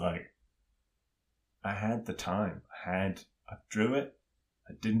 It's like, I had the time. I drew it.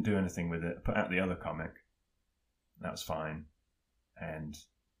 I didn't do anything with it. I put out the other comic. That was fine. And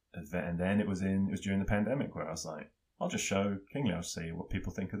then it was during the pandemic where I was like, I'll just show Kingly, I'll see what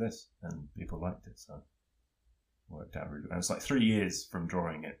people think of this. And people liked it, so it worked out really well. It was like 3 years from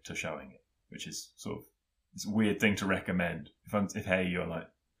drawing it to showing it, which is sort of, it's a weird thing to recommend. If hey, you're like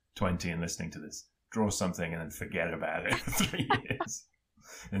 20 and listening to this, draw something and then forget about it for 3 years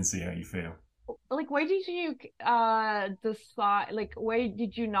and see how you feel. Like, why did you decide, like, why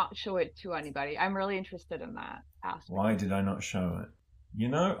did you not show it to anybody? I'm really interested in that aspect. Why did I not show it? You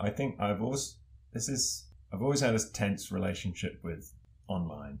know, I think I've always had a tense relationship with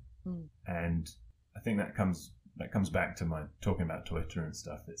online, and I think that comes back to my talking about Twitter and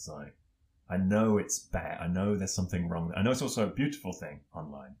stuff. It's like, I know it's bad. I know there's something wrong. I know it's also a beautiful thing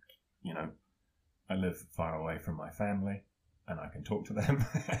online. You know, I live far away from my family, and I can talk to them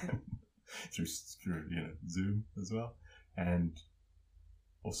through Zoom as well, and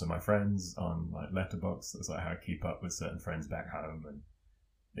also my friends on like Letterboxd. That's like how I keep up with certain friends back home, and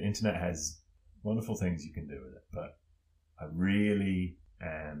the internet has wonderful things you can do with it, but I really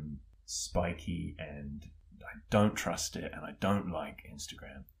am spiky and I don't trust it, and I don't like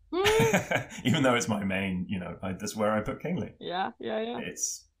Instagram. Even though it's my main, you know, that's where I put Kingly. Yeah.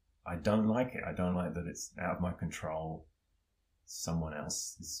 I don't like it. I don't like that it's out of my control. Someone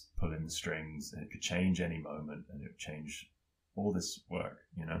else is pulling the strings, and it could change any moment, and it would change all this work,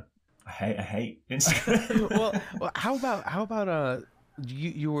 you know? I hate Instagram. well, how about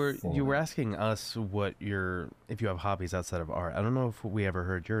you were asking us if you have hobbies outside of art. I don't know if we ever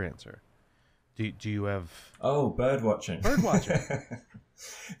heard your answer. Do you have? Oh, bird watching. Bird watching.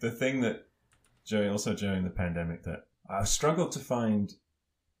 The thing that during the pandemic that I struggled to find.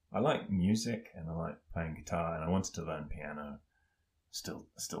 I like music and I like playing guitar, and I wanted to learn piano. Still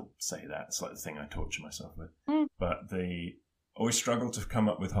say that it's like the thing I torture myself with. But I always struggle to come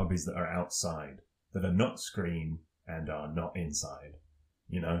up with hobbies that are outside, that are not screen and are not inside,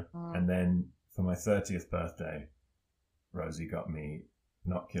 you know? And then for my 30th birthday, Rosie got me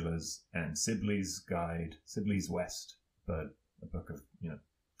binoculars and Sibley's West, a book of, you know,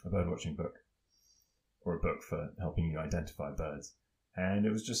 a bird watching book, or a book for helping you identify birds. And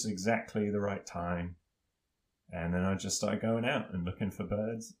it was just exactly the right time. And then I just started going out and looking for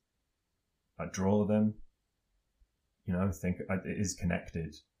birds. I draw them, you know, it is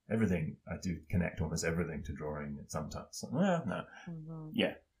connected. Everything, I do connect almost everything to drawing sometimes. Well, no.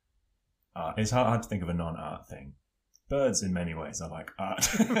 Yeah. It's hard to think of a non-art thing. Birds, in many ways, are like art.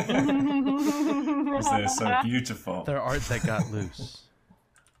 Because they're so beautiful. They're art that got loose.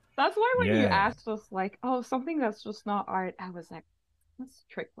 That's why when you asked us, like, oh, something that's just not art, I was like, that's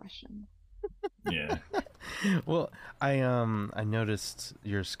a trick question. Yeah. Well, I noticed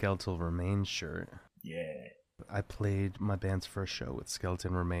your Skeletal Remains shirt. Yeah. I played my band's first show with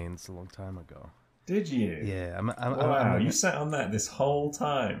Skeleton Remains a long time ago. Did you? Yeah, Wow, you sat on that this whole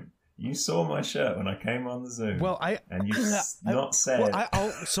time. You saw my shirt when I came on the Zoom. Well, and you not said.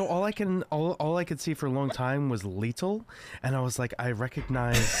 Well, so all I could see for a long time was Lethal, and I was like, I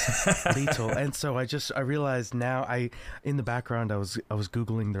recognize Lethal, and so I realized now in the background I was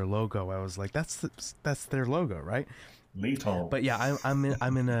googling their logo. I was like, that's their logo, right? Lethal. But yeah, I'm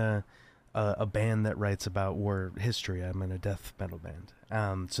in a band that writes about war history. I'm in a death metal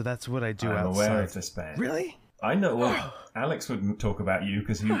band. So that's what I do I'm outside. aware of this band. Really? I know. Well, Alex would talk about you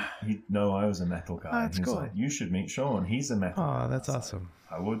because he'd know I was a metal guy. That's and he's cool. like, you should meet Sean. He's a metal guy. Oh, that's I was awesome.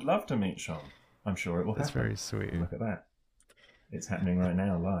 like, I would love to meet Sean. I'm sure it will That's happen. very sweet. Look at that. It's happening right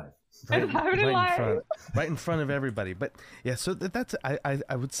now, live. Right in front of everybody. But yeah, so that's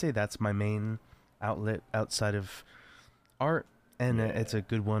I would say that's my main outlet outside of art, and it's a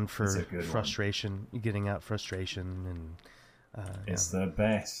good one for frustration. You're getting out frustration, and it's the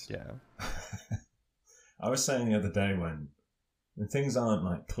best. Yeah. I was saying the other day when things aren't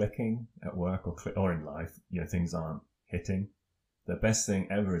like clicking at work or in life, things aren't hitting. The best thing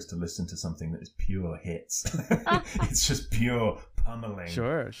ever is to listen to something that is pure hits. It's just pure pummeling.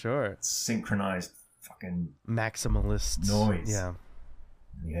 Sure. Synchronized fucking maximalist noise.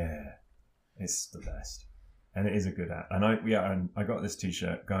 Yeah. It's the best, and it is a good app. And I got this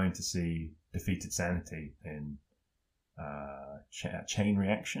T-shirt going to see Defeated Sanity in Chain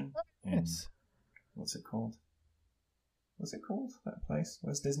Reaction. Yes. What's it called? That place?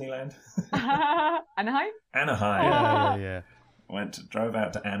 Where's Disneyland? Anaheim? Anaheim. Yeah. Drove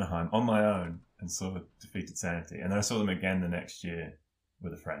out to Anaheim on my own and saw Defeated Sanity. And then I saw them again the next year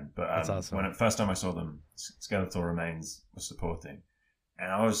with a friend. But that's awesome. When first time I saw them, Skeletal Remains was supporting.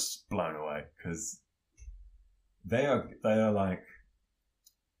 And I was blown away because they are like,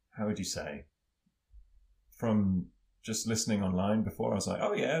 how would you say? From just listening online before, I was like,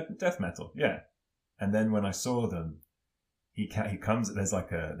 oh yeah, death metal, yeah. And then when I saw them, he comes. There's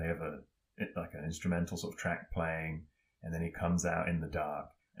like they have an instrumental sort of track playing, and then he comes out in the dark,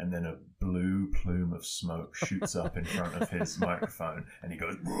 and then a blue plume of smoke shoots up in front of his microphone, and he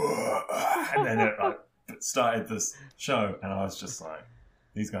goes, and then it started this show, and I was just like,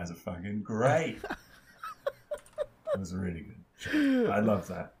 these guys are fucking great. It was a really good show. I love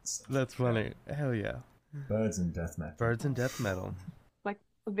that stuff. That's funny. Hell yeah. Birds and death metal. Like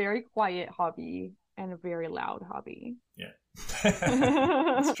a very quiet hobby and a very loud hobby. Yeah.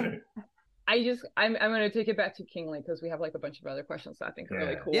 That's true. I'm going to take it back to Kingly because we have like a bunch of other questions that I think are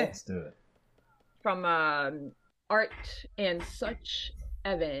really cool. Yeah, let's do it. From Art and Such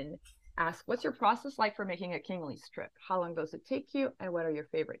Evan asks, what's your process like for making a Kingly strip? How long does it take you, and what are your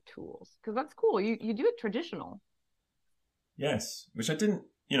favorite tools? Because that's cool. You do it traditional. Yes, which I didn't.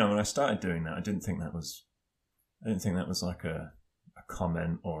 When I started doing that, I didn't think that was like a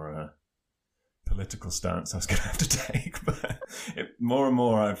comment or a political stance I was going to have to take. But more and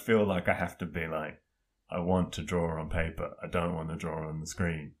more, I feel like I have to be like, I want to draw on paper. I don't want to draw on the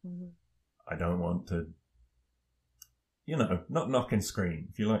screen. Mm-hmm. I don't want to, not knocking screen.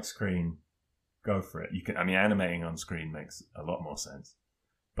 If you like screen, go for it. Animating on screen makes a lot more sense.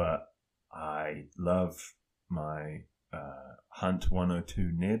 But I love my Hunt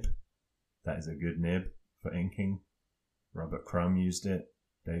 102 nib. That is a good nib for inking. Robert Crumb used it.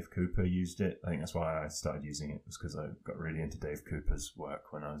 Dave Cooper used it. I think that's why I started using it, was because I got really into Dave Cooper's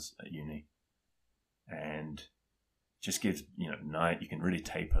work when I was at uni. And just gives, night, you can really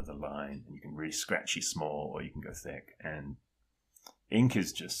taper the line, and you can really scratchy small, or you can go thick. And ink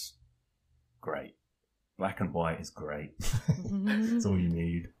is just great. Black and white is great. That's all you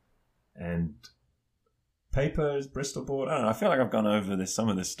need. And papers, Bristol board. I don't know. I feel like I've gone over some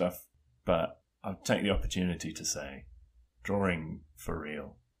of this stuff, but I'll take the opportunity to say, drawing for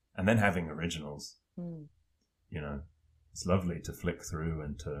real, and then having originals. It's lovely to flick through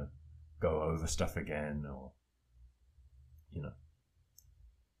and to go over stuff again, or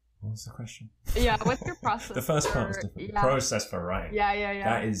what was the question? Yeah, what's your process? The first part was different. Yeah. Process for writing.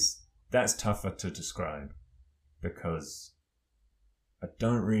 Yeah. That's tougher to describe because I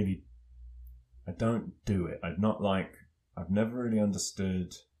don't do it. I've never really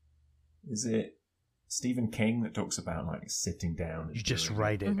understood. Is it Stephen King that talks about like sitting down and you just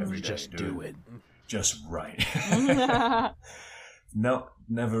write it, every you day, just do it. Just write. No,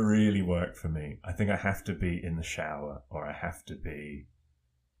 never really worked for me. I think I have to be in the shower, or I have to be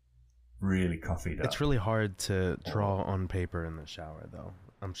really coffeeed up. It's really hard to draw on paper in the shower, though.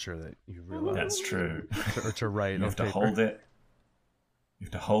 I'm sure that you realize that's true. Or to write. You have to paper. hold it. You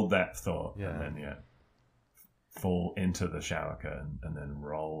have to hold that thought Yeah. and then fall into the shower curtain and then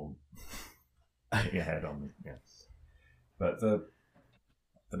roll hit your head on the But the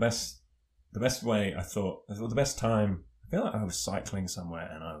best way I thought the best time, I feel like I was cycling somewhere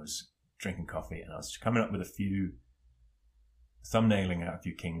and I was drinking coffee and I was coming up with thumbnailing out a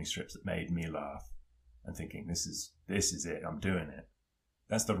few Kingly strips that made me laugh and thinking this is it, I'm doing it.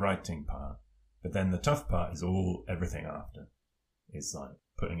 That's the writing part. But then the tough part is everything after. It's like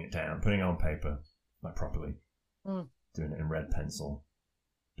putting it down, putting it on paper, like properly, doing it in red pencil,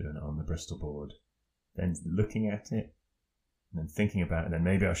 doing it on the Bristol board, then looking at it, and then thinking about it, and then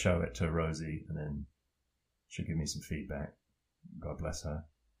maybe I'll show it to Rosie, and then she'll give me some feedback. God bless her.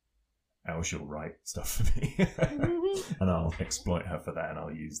 Or she'll write stuff for me, and I'll exploit her for that, and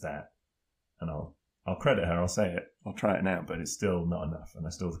I'll use that, and I'll credit her. I'll say it. I'll try it now, but it's still not enough, and I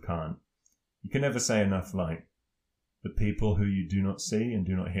still can't. You can never say enough, like, the people who you do not see and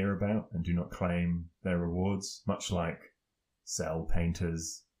do not hear about and do not claim their rewards, much like cell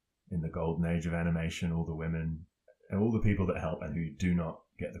painters in the golden age of animation, all the women, and all the people that help and who do not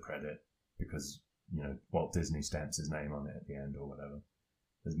get the credit because, Walt Disney stamps his name on it at the end or whatever.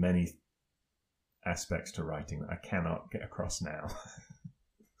 There's many aspects to writing that I cannot get across now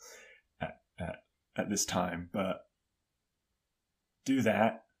at this time, but do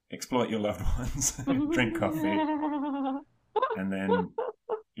that. Exploit your loved ones, drink coffee, and then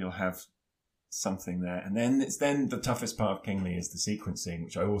you'll have something there. And then the toughest part of Kingly is the sequencing,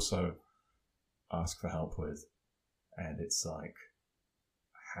 which I also ask for help with. And it's like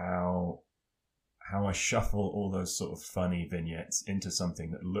how I shuffle all those sort of funny vignettes into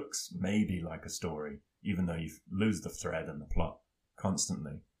something that looks maybe like a story, even though you lose the thread and the plot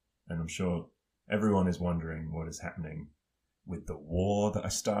constantly. And I'm sure everyone is wondering what is happening with the war that I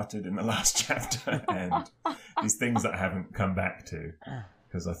started in the last chapter and these things that I haven't come back to,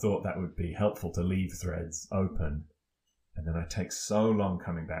 because I thought that would be helpful to leave threads open, and then I take so long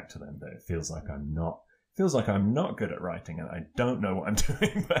coming back to them that it feels like I'm not good at writing and I don't know what I'm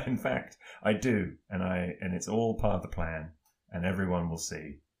doing, but in fact I do, and it's all part of the plan, and everyone will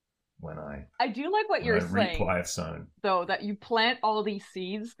see when I do like what you're saying, what I have sown, though, that you plant all these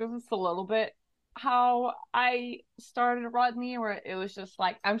seeds, because it's a little bit how I started Rodney, where it was just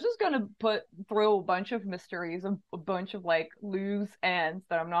like, I'm just gonna throw a bunch of mysteries, a bunch of like loose ends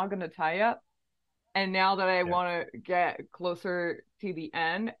that I'm not gonna tie up. And now that I want to get closer to the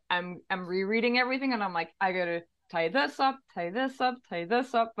end, I'm rereading everything, and I'm like, I gotta tie this up, tie this up, tie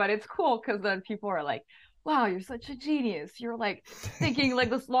this up. But it's cool because then people are like, wow, you're such a genius. You're like thinking like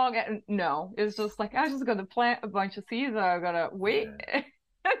this long. And no, it's just like, I'm just gonna plant a bunch of seeds and I'm gonna wait. Yeah.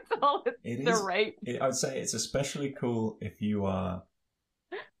 Until I would say it's especially cool if you are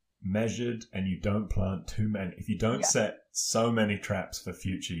measured and you don't plant too many. If you don't set so many traps for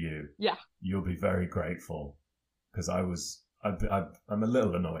future you'll be very grateful. Because I'm a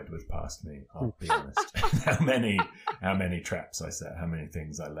little annoyed with past me. I'll be honest. how many traps I set, how many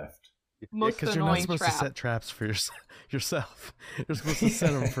things I left. Because you're not supposed to set traps for yourself. You're supposed to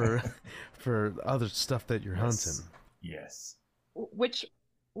set them for other stuff that you're hunting. Yes.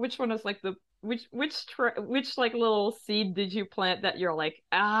 Which one is like which like little seed did you plant that you're like,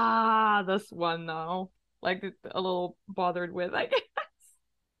 this one though, like a little bothered with, I guess?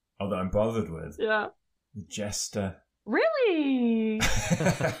 Oh, that I'm bothered with? Yeah. The Jester. Really?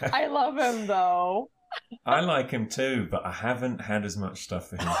 I love him though. I like him too, but I haven't had as much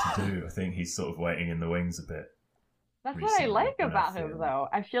stuff for him to do. I think he's sort of waiting in the wings a bit. That's what I like about him, though.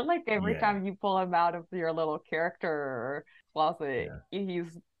 I feel like every time you pull him out of your little character closet,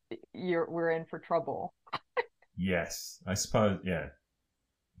 we're in for trouble. Yes, I suppose. Yeah,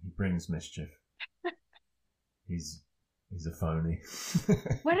 he brings mischief. He's a phony.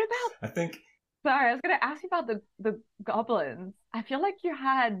 What about? I think. Sorry, I was gonna ask you about the goblins. I feel like you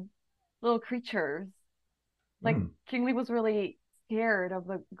had little creatures. Like Kingly was really scared of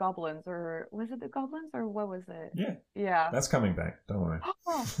the goblins, or was it the goblins, or what was it? Yeah. That's coming back. Don't worry.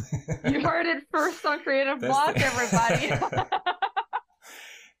 Oh, you heard it first on Creative Block, everybody.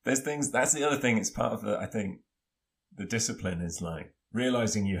 There's things. That's the other thing. It's part of I think the discipline is like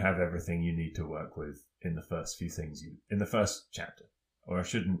realizing you have everything you need to work with in the first few things in the first chapter, or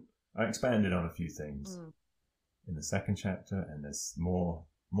I expanded on a few things in the second chapter, and there's more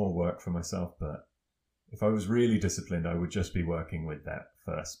work for myself, but. If I was really disciplined, I would just be working with that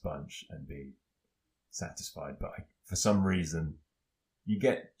first bunch and be satisfied. But for some reason, you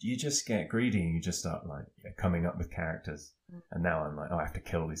just get greedy and you just start like coming up with characters. And now I'm like, I have to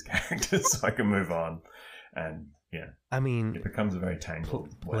kill these characters so I can move on. And I mean, it becomes a very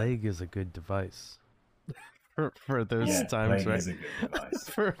tangled plague is a good device for those Yeah, times, Plague right? is a good device.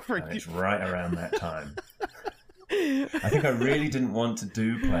 for And it's right around that time. I think I really didn't want to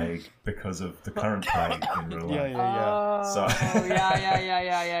do Plague because of the current Plague in real life. Oh, So-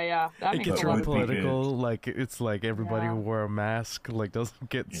 yeah. That It makes gets a it lot real of would be sense. political. Like it's like everybody Yeah. who wore a mask like doesn't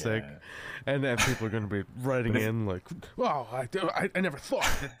get sick, Yeah. and then people are going to be writing But if- in like, "Oh, I never thought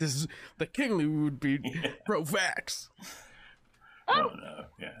that the Kingly would be Yeah. pro-vax." Oh no,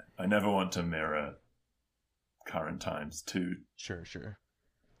 yeah. I never want to mirror current times too Sure.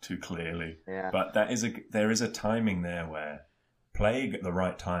 clearly. Yeah. But there is a timing there where Plague at the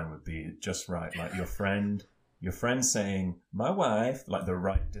right time would be just right. Like your friend saying, "My wife," like the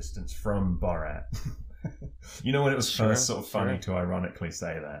right distance from Borat. You know when it was Sure, first sort of funny sure. to ironically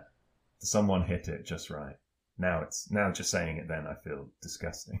say that? Someone hit it just right. Now just saying it then I feel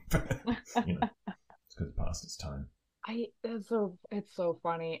disgusting. You know, it's because past its time. It's so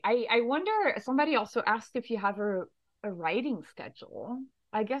funny. I wonder, somebody also asked if you have a writing schedule.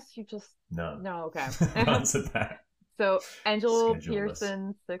 I guess you just No. no, okay. Answer that. So Angel Scheduleless.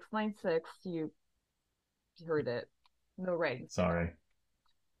 Pearson 696, you heard it. No writing. Sorry.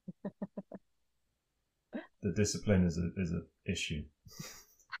 The discipline is a issue.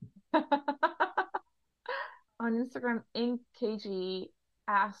 On Instagram, InkKG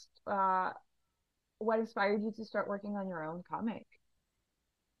asked what inspired you to start working on your own comic?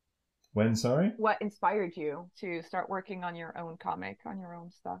 When, sorry? What inspired you to start working on your own comic, on your own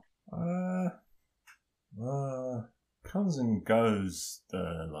stuff? Comes and goes,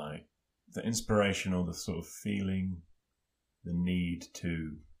 the inspiration or the sort of feeling, the need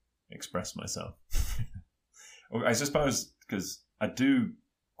to express myself. I suppose because I do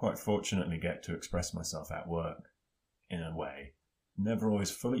quite fortunately get to express myself at work in a way. Never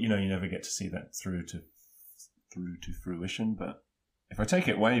always fully, you never get to see that through to fruition. But if I take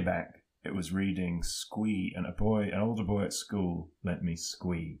it way back, it was reading Squee, and an older boy at school lent me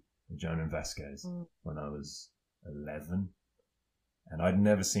Squee with Jonan Vasquez when I was 11. And I'd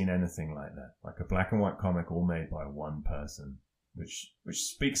never seen anything like that. Like a black and white comic all made by one person, which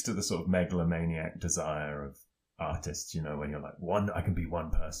speaks to the sort of megalomaniac desire of artists, when you're like, I can be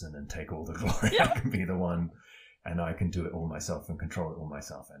one person and take all the glory. Yeah. I can be the one and I can do it all myself and control it all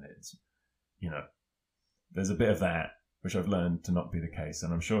myself. And it's, there's a bit of that, which I've learned to not be the case.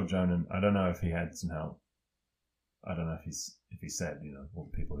 And I'm sure Jonan, I don't know if he had some help. I don't know if he said, all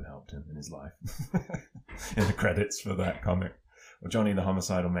the people who helped him in his life in the credits for that comic. Or Johnny the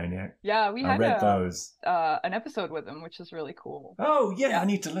Homicidal Maniac. Yeah, we I had read those. an episode with him, which is really cool. Oh, yeah, I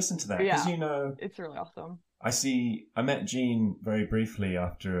need to listen to that. Because, It's really awesome. I met Gene very briefly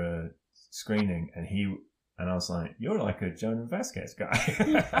after a screening, and I was like, "You're like a Jonan Vasquez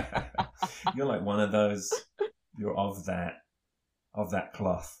guy. You're like one of those. You're of that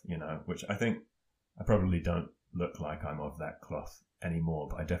cloth, which I think I probably don't look like I'm of that cloth anymore,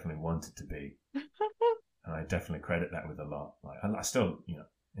 but I definitely wanted to be, and I definitely credit that with a lot. Like I still,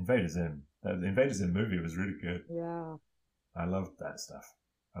 Invader Zim. The Invader Zim movie was really good. Yeah. I loved that stuff.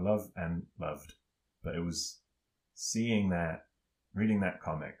 I love and loved. But it was reading that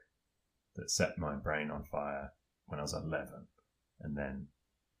comic that set my brain on fire when I was 11. And then,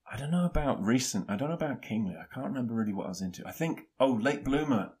 I don't know about Kingly. I can't remember really what I was into. I think, late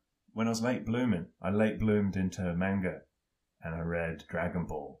bloomer. When I was late blooming, I late bloomed into manga. And I read Dragon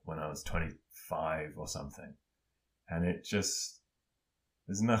Ball when I was 25 or something. And it just,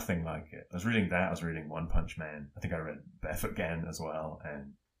 there's nothing like it. I was reading that. I was reading One Punch Man. I think I read Barefoot Gen as well.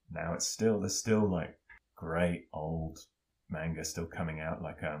 And now there's still like great old manga still coming out.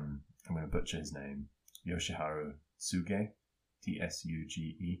 Like, I'm going to butcher his name. Yoshiharu Tsuge.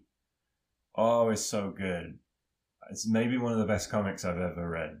 Tsuge. Oh, it's so good. It's maybe one of the best comics I've ever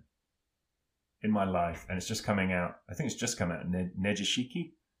read in my life. And it's just coming out. I think it's just come out.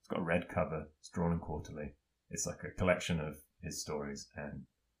 Nejishiki. It's got a red cover. It's drawn in quarterly. It's like a collection of his stories. And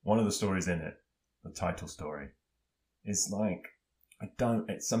one of the stories in it, the title story, is like,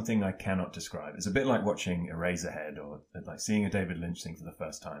 it's something I cannot describe. It's a bit like watching Eraserhead or like seeing a David Lynch thing for the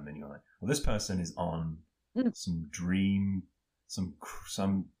first time. And you're like, well, this person is on some dream,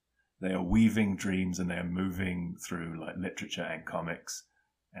 they are weaving dreams and they are moving through like literature and comics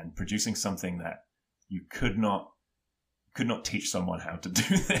and producing something that you could not teach someone how to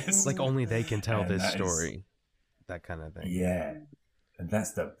do this. Like only they can tell And this that story. That kind of thing. Yeah. And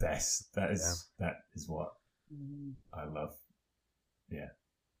that's the best. That is what I love. Yeah.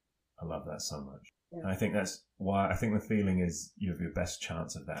 I love that so much. Yeah. And I think that's why I think the feeling is you have your best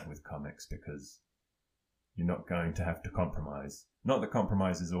chance of that with comics because you're not going to have to compromise. Not that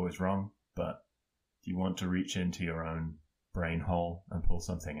compromise is always wrong, but if you want to reach into your own brain hole and pull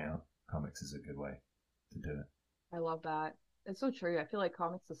something out, comics is a good way to do it. I love that. It's so true. I feel like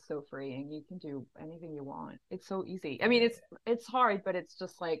comics is so freeing. You can do anything you want. It's so easy. I mean, it's hard, but it's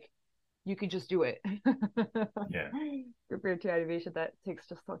just like you can just do it. Yeah. Compared to animation, that takes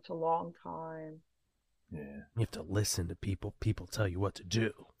just such a long time. Yeah. You have to listen to people. People tell you what to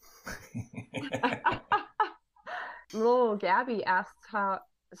do. Little Gabby asked how.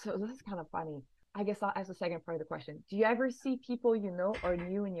 So this is kind of funny. I guess I'll ask the second part of the question. Do you ever see people you know or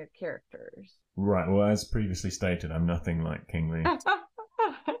new in your characters? Right. Well, as previously stated, I'm nothing like King Lee.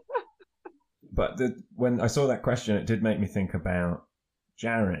 But when I saw that question, it did make me think about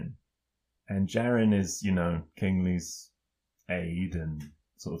Jaren. And Jaren is, King Lee's aide and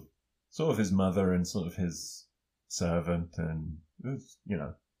sort of his mother and sort of his servant, and it was,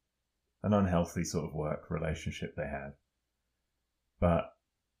 an unhealthy sort of work relationship they had. But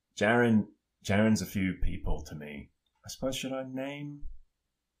Jaren's a few people to me. I suppose, should I name?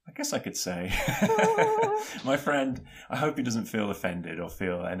 I guess I could say. My friend, I hope he doesn't feel offended or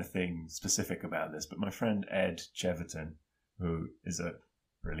feel anything specific about this, but my friend Ed Cheverton, who is a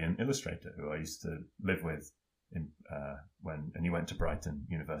brilliant illustrator who I used to live with and he went to Brighton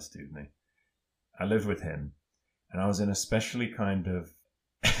University with me. I lived with him, and I was in a especially kind of...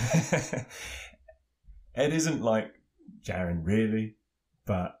 Ed isn't like Jaren, really,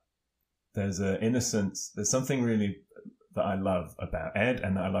 but there's an innocence, there's something really that I love about Ed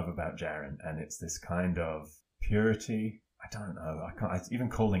and that I love about Jaren, and it's this kind of purity. I don't know, I can't even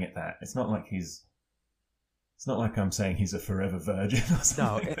calling it that. It's not like I'm saying he's a forever virgin or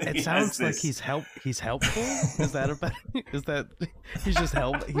something. No, it sounds like he's helpful. Is that he's just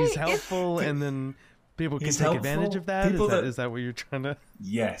he's helpful, and then people can take advantage of that? Is that what you're trying to...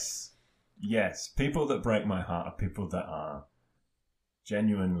 Yes. People that break my heart are people that are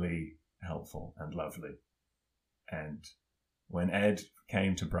genuinely helpful and lovely. And when Ed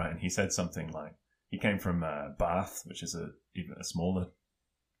came to Brighton, he said something like, he came from Bath, which is even a smaller,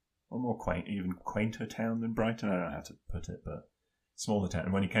 or more quainter town than Brighton. I don't know how to put it, but smaller town.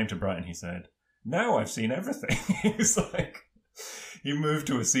 And when he came to Brighton, he said, "Now I've seen everything." He was like, he moved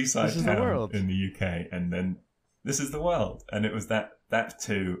to a seaside town in the UK, and then this is the world. And it was that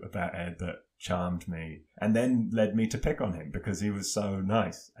too about Ed that charmed me, and then led me to pick on him because he was so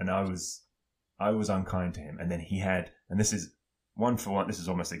nice, and I was unkind to him. And then he had, and this is one for one, this is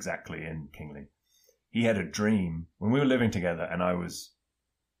almost exactly in King Lee. He had a dream when we were living together, and I was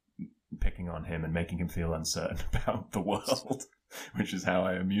picking on him and making him feel uncertain about the world, which is how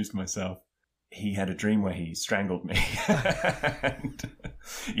I amused myself. He had a dream where he strangled me. And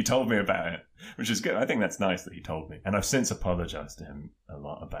he told me about it, which is good. I think that's nice that he told me. And I've since apologized to him a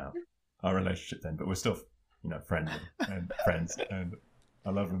lot about our relationship then, but we're still, friendly and friends, and I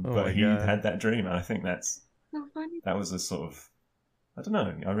love him. But he had that dream, and I think that's so funny. That was a sort of, I don't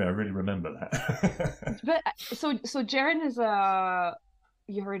know, I really remember that. But so Jaren is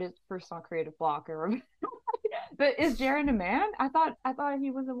you heard it first on Creative Block, but is Jaren a man? I thought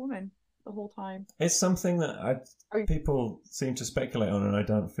he was a woman the whole time. It's something that people seem to speculate on, and I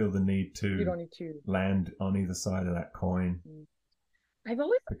don't feel the need to. You don't need to land on either side of that coin. I've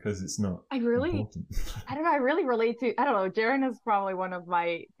always, because it's not. Important. I don't know. I really relate to. I don't know. Jaren is probably one of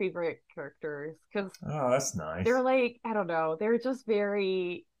my favorite characters because. Oh, that's nice. They're like, I don't know. They're just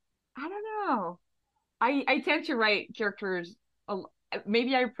very. I don't know. I tend to write characters.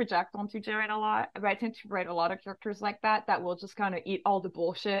 Maybe I project onto Jaren a lot, but I tend to write a lot of characters like that will just kind of eat all the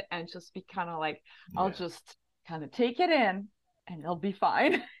bullshit and just be kind of like, I'll just kind of take it in and it'll be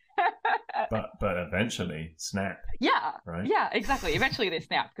fine. but eventually snap. Yeah. Right? Yeah, exactly. Eventually they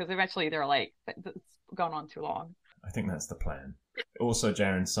snap because eventually they're like, it's gone on too long. I think that's the plan. Also,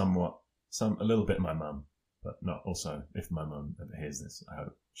 Jaren's a little bit my mum, but not also, if my mum ever hears this, I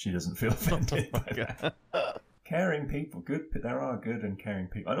hope she doesn't feel offended by that. Caring people, there are good and caring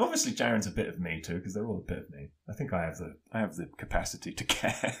people. And obviously Jaren's a bit of me too, because they're all a bit of me. I think I have the capacity to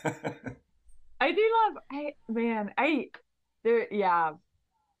care. I do love,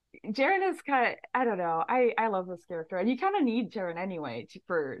 Jaren is kind of, I don't know, I love this character, and you kind of need Jaren anyway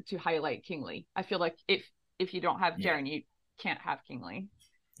to highlight King Lee. I feel like if you don't have Jaren, you can't have King Lee.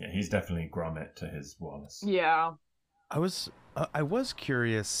 Yeah, he's definitely Gromit to his Wallace. Yeah. I was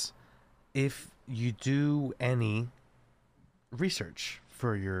curious if you do any research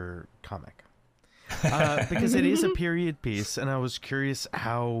for your comic, because it is a period piece, and I was curious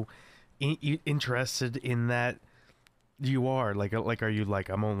how interested in that you are. Like are you like,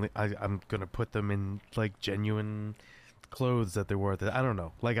 I'm gonna put them in like genuine clothes that they're worth it? I don't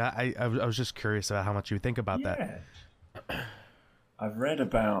know. Like I was just curious about how much you think about that. I've read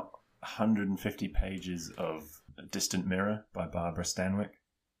about 150 pages of A Distant Mirror by Barbara Stanwyck,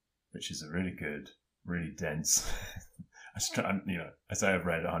 which is a really good really dense. I say I've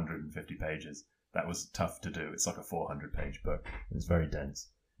read 150 pages. That was tough to do. It's like a 400-page book. It's very dense,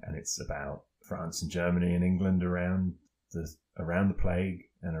 and it's about France and Germany and England around the plague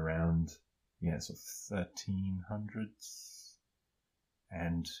and around sort of 1300s.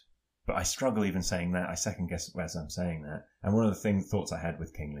 But I struggle even saying that. I second guess as I'm saying that. And one of the thoughts I had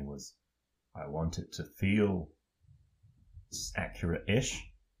with Kingsley was I want it to feel accurate-ish,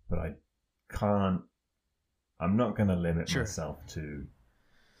 but I can't. I'm not going to limit myself to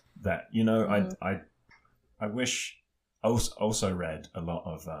that. I wish. I also read a lot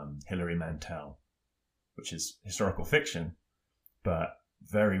of Hilary Mantel, which is historical fiction, but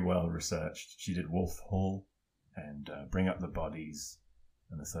very well researched. She did Wolf Hall and Bring Up the Bodies,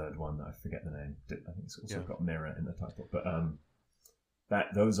 and the third one that I forget the name. I think it's also got Mirror in the title. But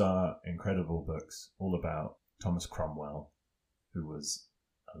those are incredible books, all about Thomas Cromwell, who was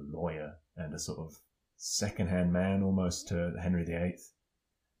a lawyer and a sort of second-hand man almost to Henry VIII,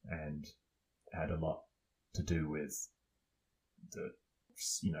 and had a lot to do with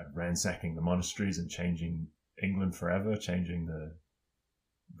ransacking the monasteries and changing England forever, changing the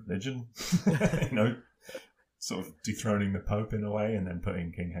religion, sort of dethroning the Pope in a way, and then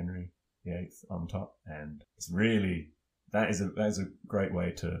putting King Henry VIII on top. And it's really that is a great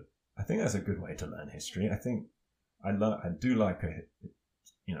way to. I think that's a good way to learn history. I think I do like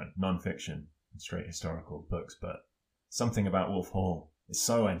non-fiction, straight historical books, but something about Wolf Hall is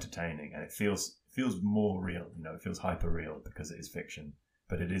so entertaining, and it feels more real. It feels hyper real because it is fiction,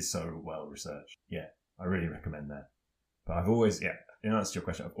 but it is so well researched. Yeah, I really recommend that. But I've always, in answer to your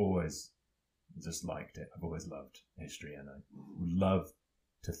question, I've always just liked it. I've always loved history, and I would love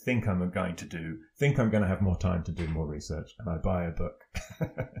to think I'm going to have more time to do more research, and I buy a book,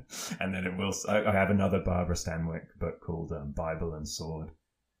 and then I have another Barbara Stanwyck book called Bible and Sword,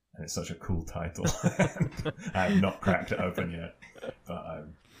 and it's such a cool title. I have not cracked it open yet, but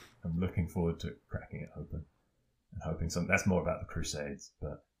I'm looking forward to cracking it open and hoping that's more about the Crusades.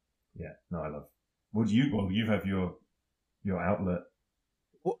 But I love. You have your outlet.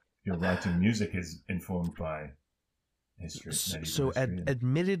 Your writing music is informed by history. So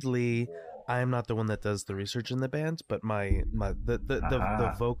admittedly, I'm not the one that does the research in the band, but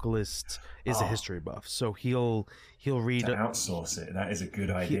the vocalist is a history buff, so he'll read. To outsource it. That is a good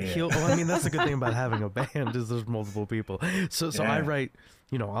idea. That's the good thing about having a band is there's multiple people. So I write,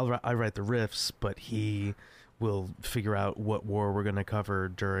 I write the riffs, but he will figure out what war we're going to cover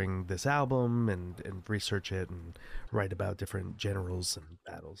during this album and research it and write about different generals and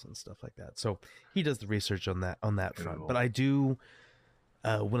battles and stuff like that. So he does the research on that front. Cool. But I do,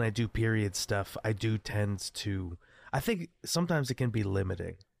 when I do period stuff, I do tend to, I think sometimes it can be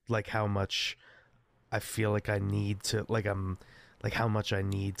limiting, like how much I feel like I need to, how much I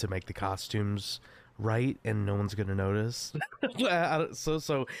need to make the costumes right and no one's gonna notice.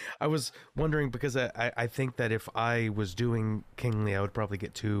 So I was wondering, because I think that if I was doing Kingsley, I would probably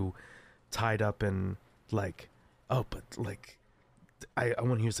get too tied up in I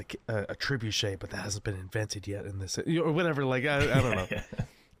want to use a trebuchet, but that hasn't been invented yet in this or whatever. I don't know.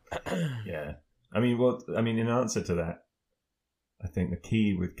 Yeah. In answer to that, I think the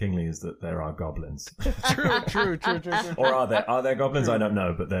key with Kingsley is that there are goblins. True. Or are there goblins? True. I don't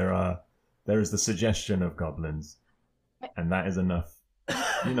know, but there is the suggestion of goblins, and that is enough.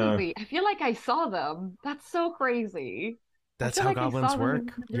 I feel like I saw them. That's so crazy. That's how goblins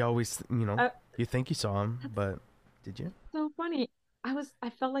work. You always, you think you saw them, but did you? So funny. I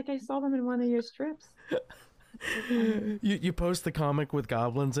felt like I saw them in one of your strips. You post the comic with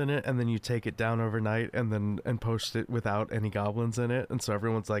goblins in it, and then you take it down overnight, and post it without any goblins in it, and so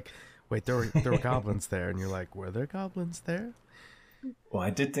everyone's like, "Wait, there were goblins there," and you're like, "Were there goblins there?" Well, I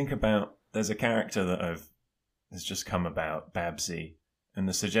did think about. There's a character that has just come about, Babsy, and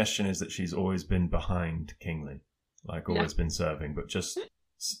the suggestion is that she's always been behind Kingsley, always been serving, but just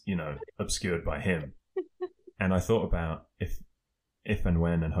obscured by him. And I thought about if and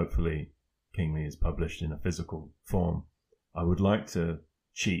when, and hopefully Kingsley is published in a physical form, I would like to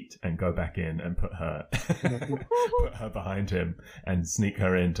cheat and go back in and put her behind him and sneak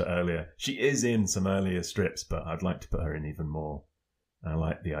her into earlier. She is in some earlier strips, but I'd like to put her in even more. And I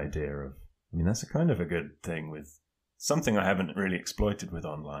like the idea of, that's a kind of a good thing with something I haven't really exploited with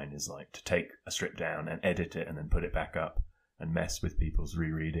online, is to take a strip down and edit it and then put it back up and mess with people's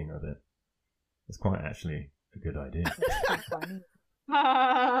rereading of it. It's quite actually a good idea.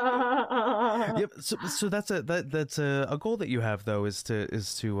 Yep. So that's a goal that you have, though, is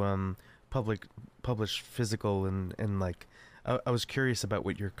to publish physical and I was curious about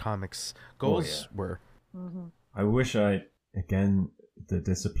what your comics goals were. Mm-hmm. I wish the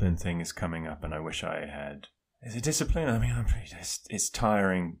discipline thing is coming up, and I wish I had. Is it discipline? I mean, it's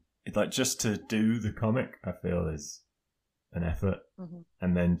tiring. Like, just to do the comic, I feel is an effort,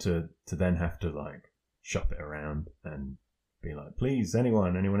 and then to then have to like shop it around and be like, please,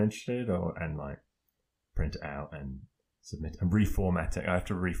 anyone interested, and like print it out and submit and reformat it. I have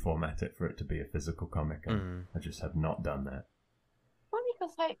to reformat it for it to be a physical comic, and I just have not done that.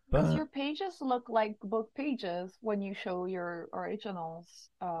 Funny, because your pages look like book pages when you show your originals,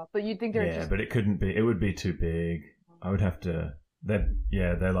 but you think they're but it couldn't be. It would be too big. I would have to. They're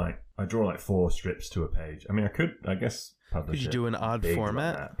like, I draw like 4 strips to a page. I mean, I guess publish. Could you do an odd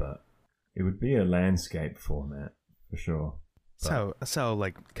format? Like that, but it would be a landscape format for sure. So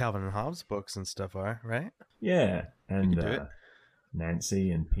like Calvin and Hobbes books and stuff are, right? Yeah, and Nancy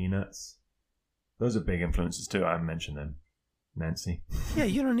and Peanuts. Those are big influences too. I haven't mentioned them. Nancy. Yeah,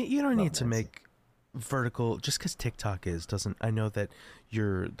 you don't need to make vertical just because TikTok doesn't. I know that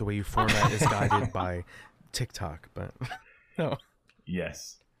the way you format is guided by TikTok, but no.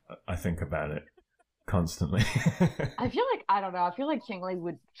 Yes, I think about it constantly. I feel like, I don't know, I feel like Kingly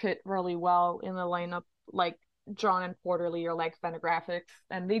would fit really well in the lineup, like John and Quarterly or like Fantagraphics,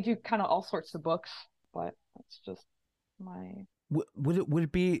 and they do kind of all sorts of books, but that's just my... Would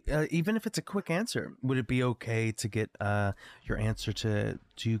it be, even if it's a quick answer, would it be okay to get your answer to,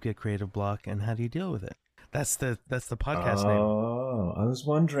 do you get creative block and how do you deal with it? That's the podcast name. Oh, I was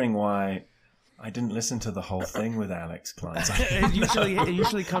wondering why I didn't listen to the whole thing with Alex Klein. It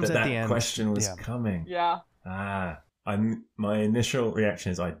usually comes at the end. That question was coming. Yeah. My initial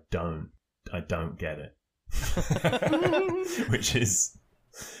reaction is I don't get it, which is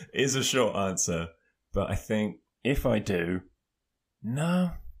a short answer. But I think if I do, no.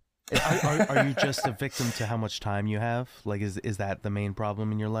 Are you just a victim to how much time you have? Like, is that the main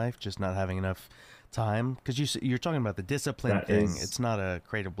problem in your life? Just not having enough time? Because you're talking about the discipline thing. It's not a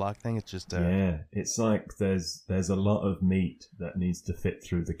creative block thing. It's just it's like there's a lot of meat that needs to fit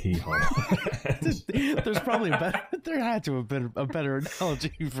through the keyhole. There's probably there had to have been a better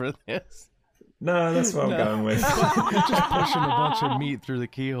analogy for this. No, that's what I'm going with. Just pushing a bunch of meat through the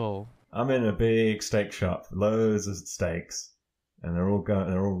keyhole. I'm in a big steak shop, loads of steaks, and they're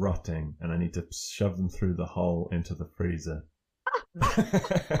all rotting, and I need to shove them through the hole into the freezer.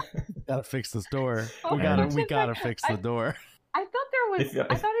 Gotta fix this door. We gotta fix the door. I thought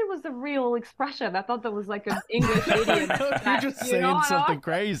it was a real expression. I thought that was like an English idiom. You're just saying something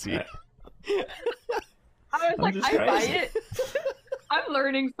crazy. I was like, I buy it. I'm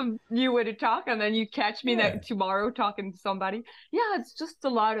learning some new way to talk, and then you catch me tomorrow talking to somebody. Yeah, it's just a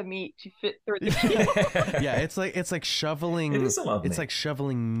lot of meat to fit through the Yeah, it's like shoveling. It is a lot of it's meat. like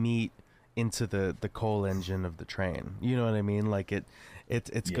shoveling meat into the coal engine of the train. You know what I mean? Like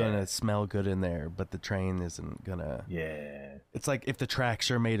it's gonna smell good in there, but the train isn't gonna. Yeah. It's like if the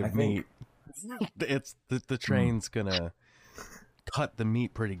tracks are made of meat, it's the train's gonna cut the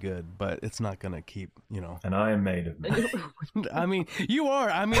meat pretty good, but it's not gonna keep, And I am made of meat. I mean, you are.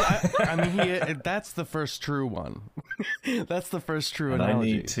 I mean, that's the first true one. That's the first true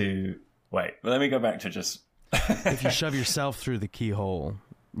analogy. I need to wait. Let me go back to just. If you shove yourself through the keyhole,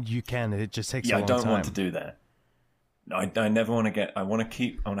 you can. It just takes a long time. I don't want to do that. No, I never want to get. I want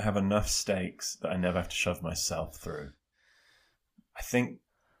to have enough steaks that I never have to shove myself through. I think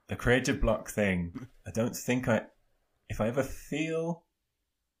the creative block thing. I don't think if I ever feel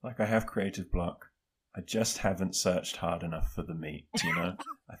like I have creative block, I just haven't searched hard enough for the meat,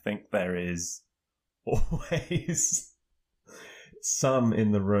 I think there is always some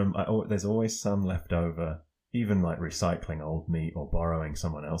in the room. There's always some left over, even like recycling old meat or borrowing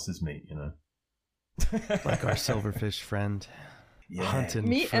someone else's meat, Like our silverfish friend. Yeah.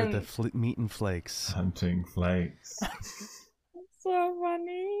 Hunting for the meat and flakes. Hunting flakes. So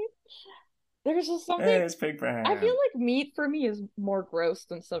funny. There's just something. Hey, it's Big Brown. I feel like meat for me is more gross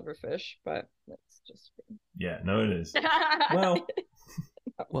than silverfish, but that's just me. Yeah, no, it is.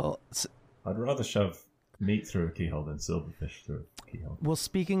 Well, I'd rather shove meat through a keyhole than silverfish through a keyhole. Well,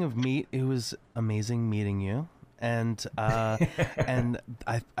 speaking of meat, it was amazing meeting you, and and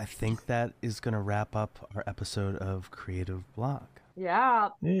I think that is going to wrap up our episode of Creative Block. Yeah.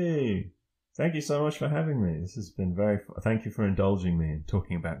 Yay. Thank you so much for having me. This has been very fun. Thank you for indulging me in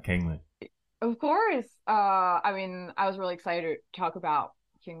talking about Kingly. Of course. I mean, I was really excited to talk about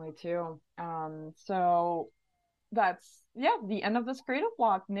Kingly too. So that's the end of this creative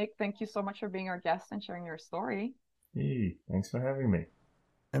block. Nick, thank you so much for being our guest and sharing your story. Hey, thanks for having me.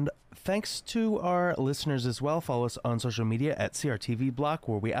 And thanks to our listeners as well. Follow us on social media at CRTV Block,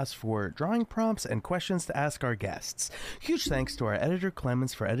 where we ask for drawing prompts and questions to ask our guests. Huge thanks to our editor,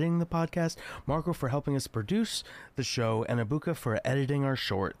 Clemens, for editing the podcast, Marco for helping us produce the show, and Abuka for editing our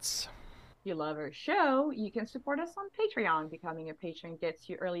shorts. If you love our show, you can support us on Patreon. Becoming a patron gets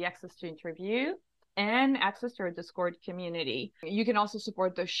you early access to interview and access to our Discord community. You can also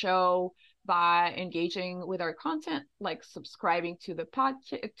support the show by engaging with our content, like subscribing to the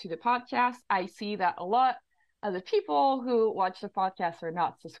podcast. I see that a lot of the people who watch the podcast are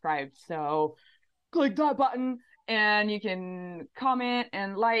not subscribed, so click that button and you can comment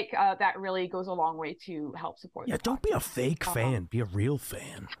and like. That really goes a long way to help support. Yeah, don't be a fake fan. Be a real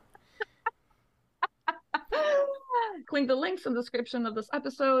fan. Click the links in the description of this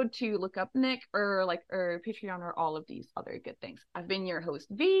episode to look up Nick or Patreon or all of these other good things. I've been your host,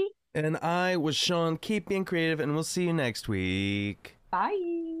 V. And I was Sean. Keep being creative, and we'll see you next week.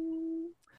 Bye.